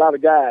because you got a lot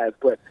of guys.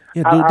 But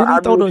yeah, dude,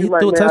 didn't he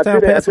throw a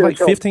touchdown pass to like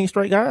 15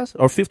 straight guys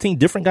or 15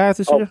 different guys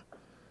this year?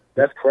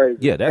 That's crazy.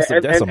 Yeah, that's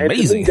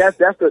amazing. And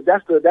that's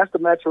the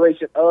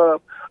maturation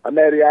of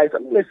Matty Ice.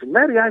 Listen,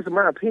 Matty Ice, in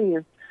my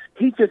opinion,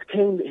 he just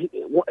came.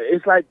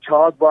 It's like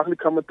Charles Barkley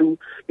coming through,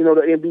 the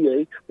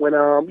NBA when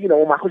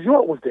when Michael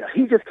Jordan was there.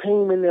 He just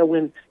came in there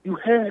when you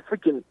had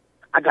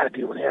I got to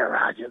deal with Aaron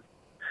Rodgers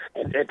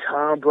and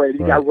Tom Brady.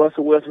 You got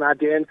Russell Wilson out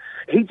there, and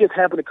he just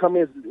happened to come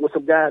in with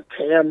some guys,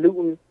 Cam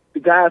Newton,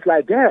 the guys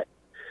like that.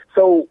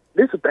 So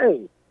this is the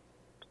thing.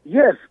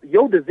 Yes,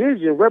 your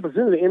division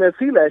represented the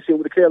NFC last year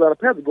with the Carolina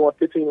Panthers going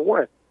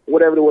 15-1,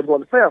 whatever it was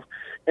going to the playoffs.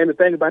 And the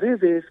thing about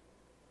it is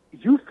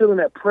you feeling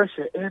that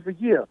pressure every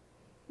year.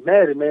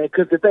 Matty, man,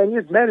 because the thing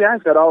is, Matty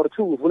Ice got all the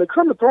tools. When it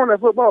comes to throwing that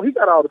football, he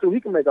got all the tools.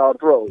 He can make all the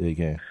throws. Yeah, he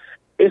can.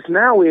 It's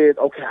now is,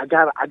 okay, I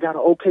got an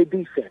okay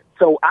defense.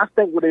 So I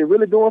think what they're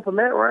really doing for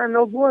Matt Ryan and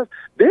those boys,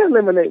 they're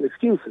eliminating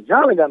excuses.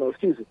 Y'all ain't got no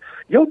excuses.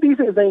 Your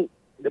defense ain't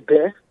the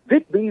best.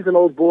 Vic Bees and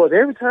those boys,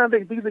 every time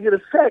Vic Bees get a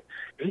sack,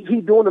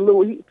 he doing a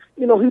little, he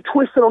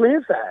twisted on the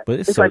inside. But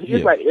it's like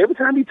every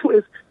time he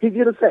twists, he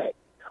get a sack.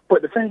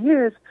 But the thing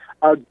is,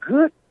 a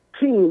good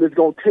team is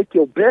going to take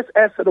your best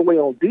asset away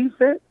on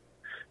defense.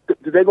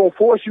 They're going to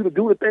force you to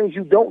do the things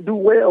you don't do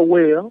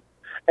well,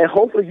 and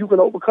hopefully you can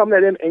overcome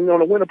that and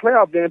win a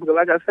playoff game. Because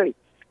like I say,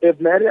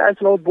 if Matty Ice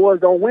and those boys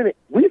don't win it,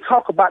 we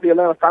talk about the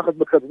Atlanta Falcons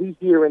because we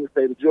here in the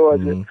state of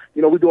Georgia,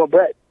 we're doing,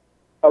 but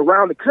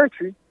around the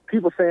country,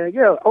 people saying,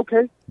 yeah,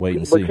 okay, wait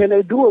and but see. Can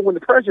they do it when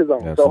the pressure's on?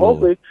 Absolutely. So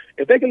hopefully,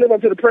 if they can live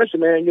up to the pressure,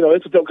 man,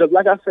 it's a joke. Because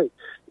like I say,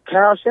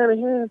 Kyle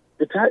Shanahan,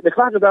 the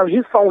clock is out.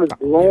 His phone is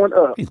blowing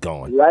up. He's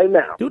going right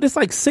now. Dude, it's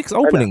like 6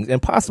 openings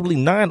and possibly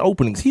 9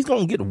 openings. He's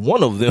going to get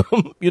one of them.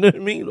 You know what I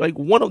mean? Like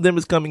one of them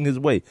is coming his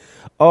way.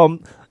 We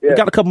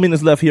got a couple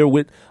minutes left here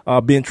with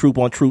Ben Troupe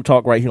on True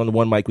Talk right here on the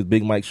One Mic with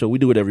Big Mike show. We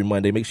do it every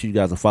Monday. Make sure you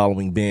guys are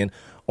following Ben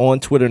on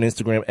Twitter and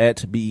Instagram at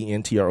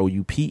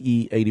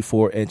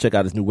BenTroupe84 and check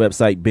out his new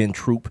website,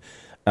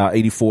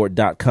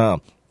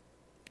 BenTroupe84.com.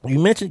 You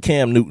mentioned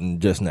Cam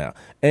Newton just now,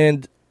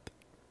 and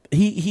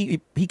he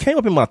came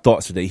up in my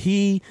thoughts today.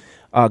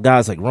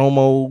 Guys like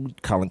Romo,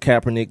 Colin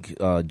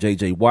Kaepernick,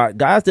 J.J. Watt,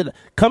 guys that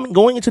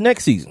going into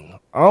next season,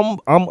 I'm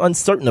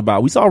uncertain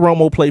about. We saw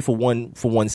Romo play for one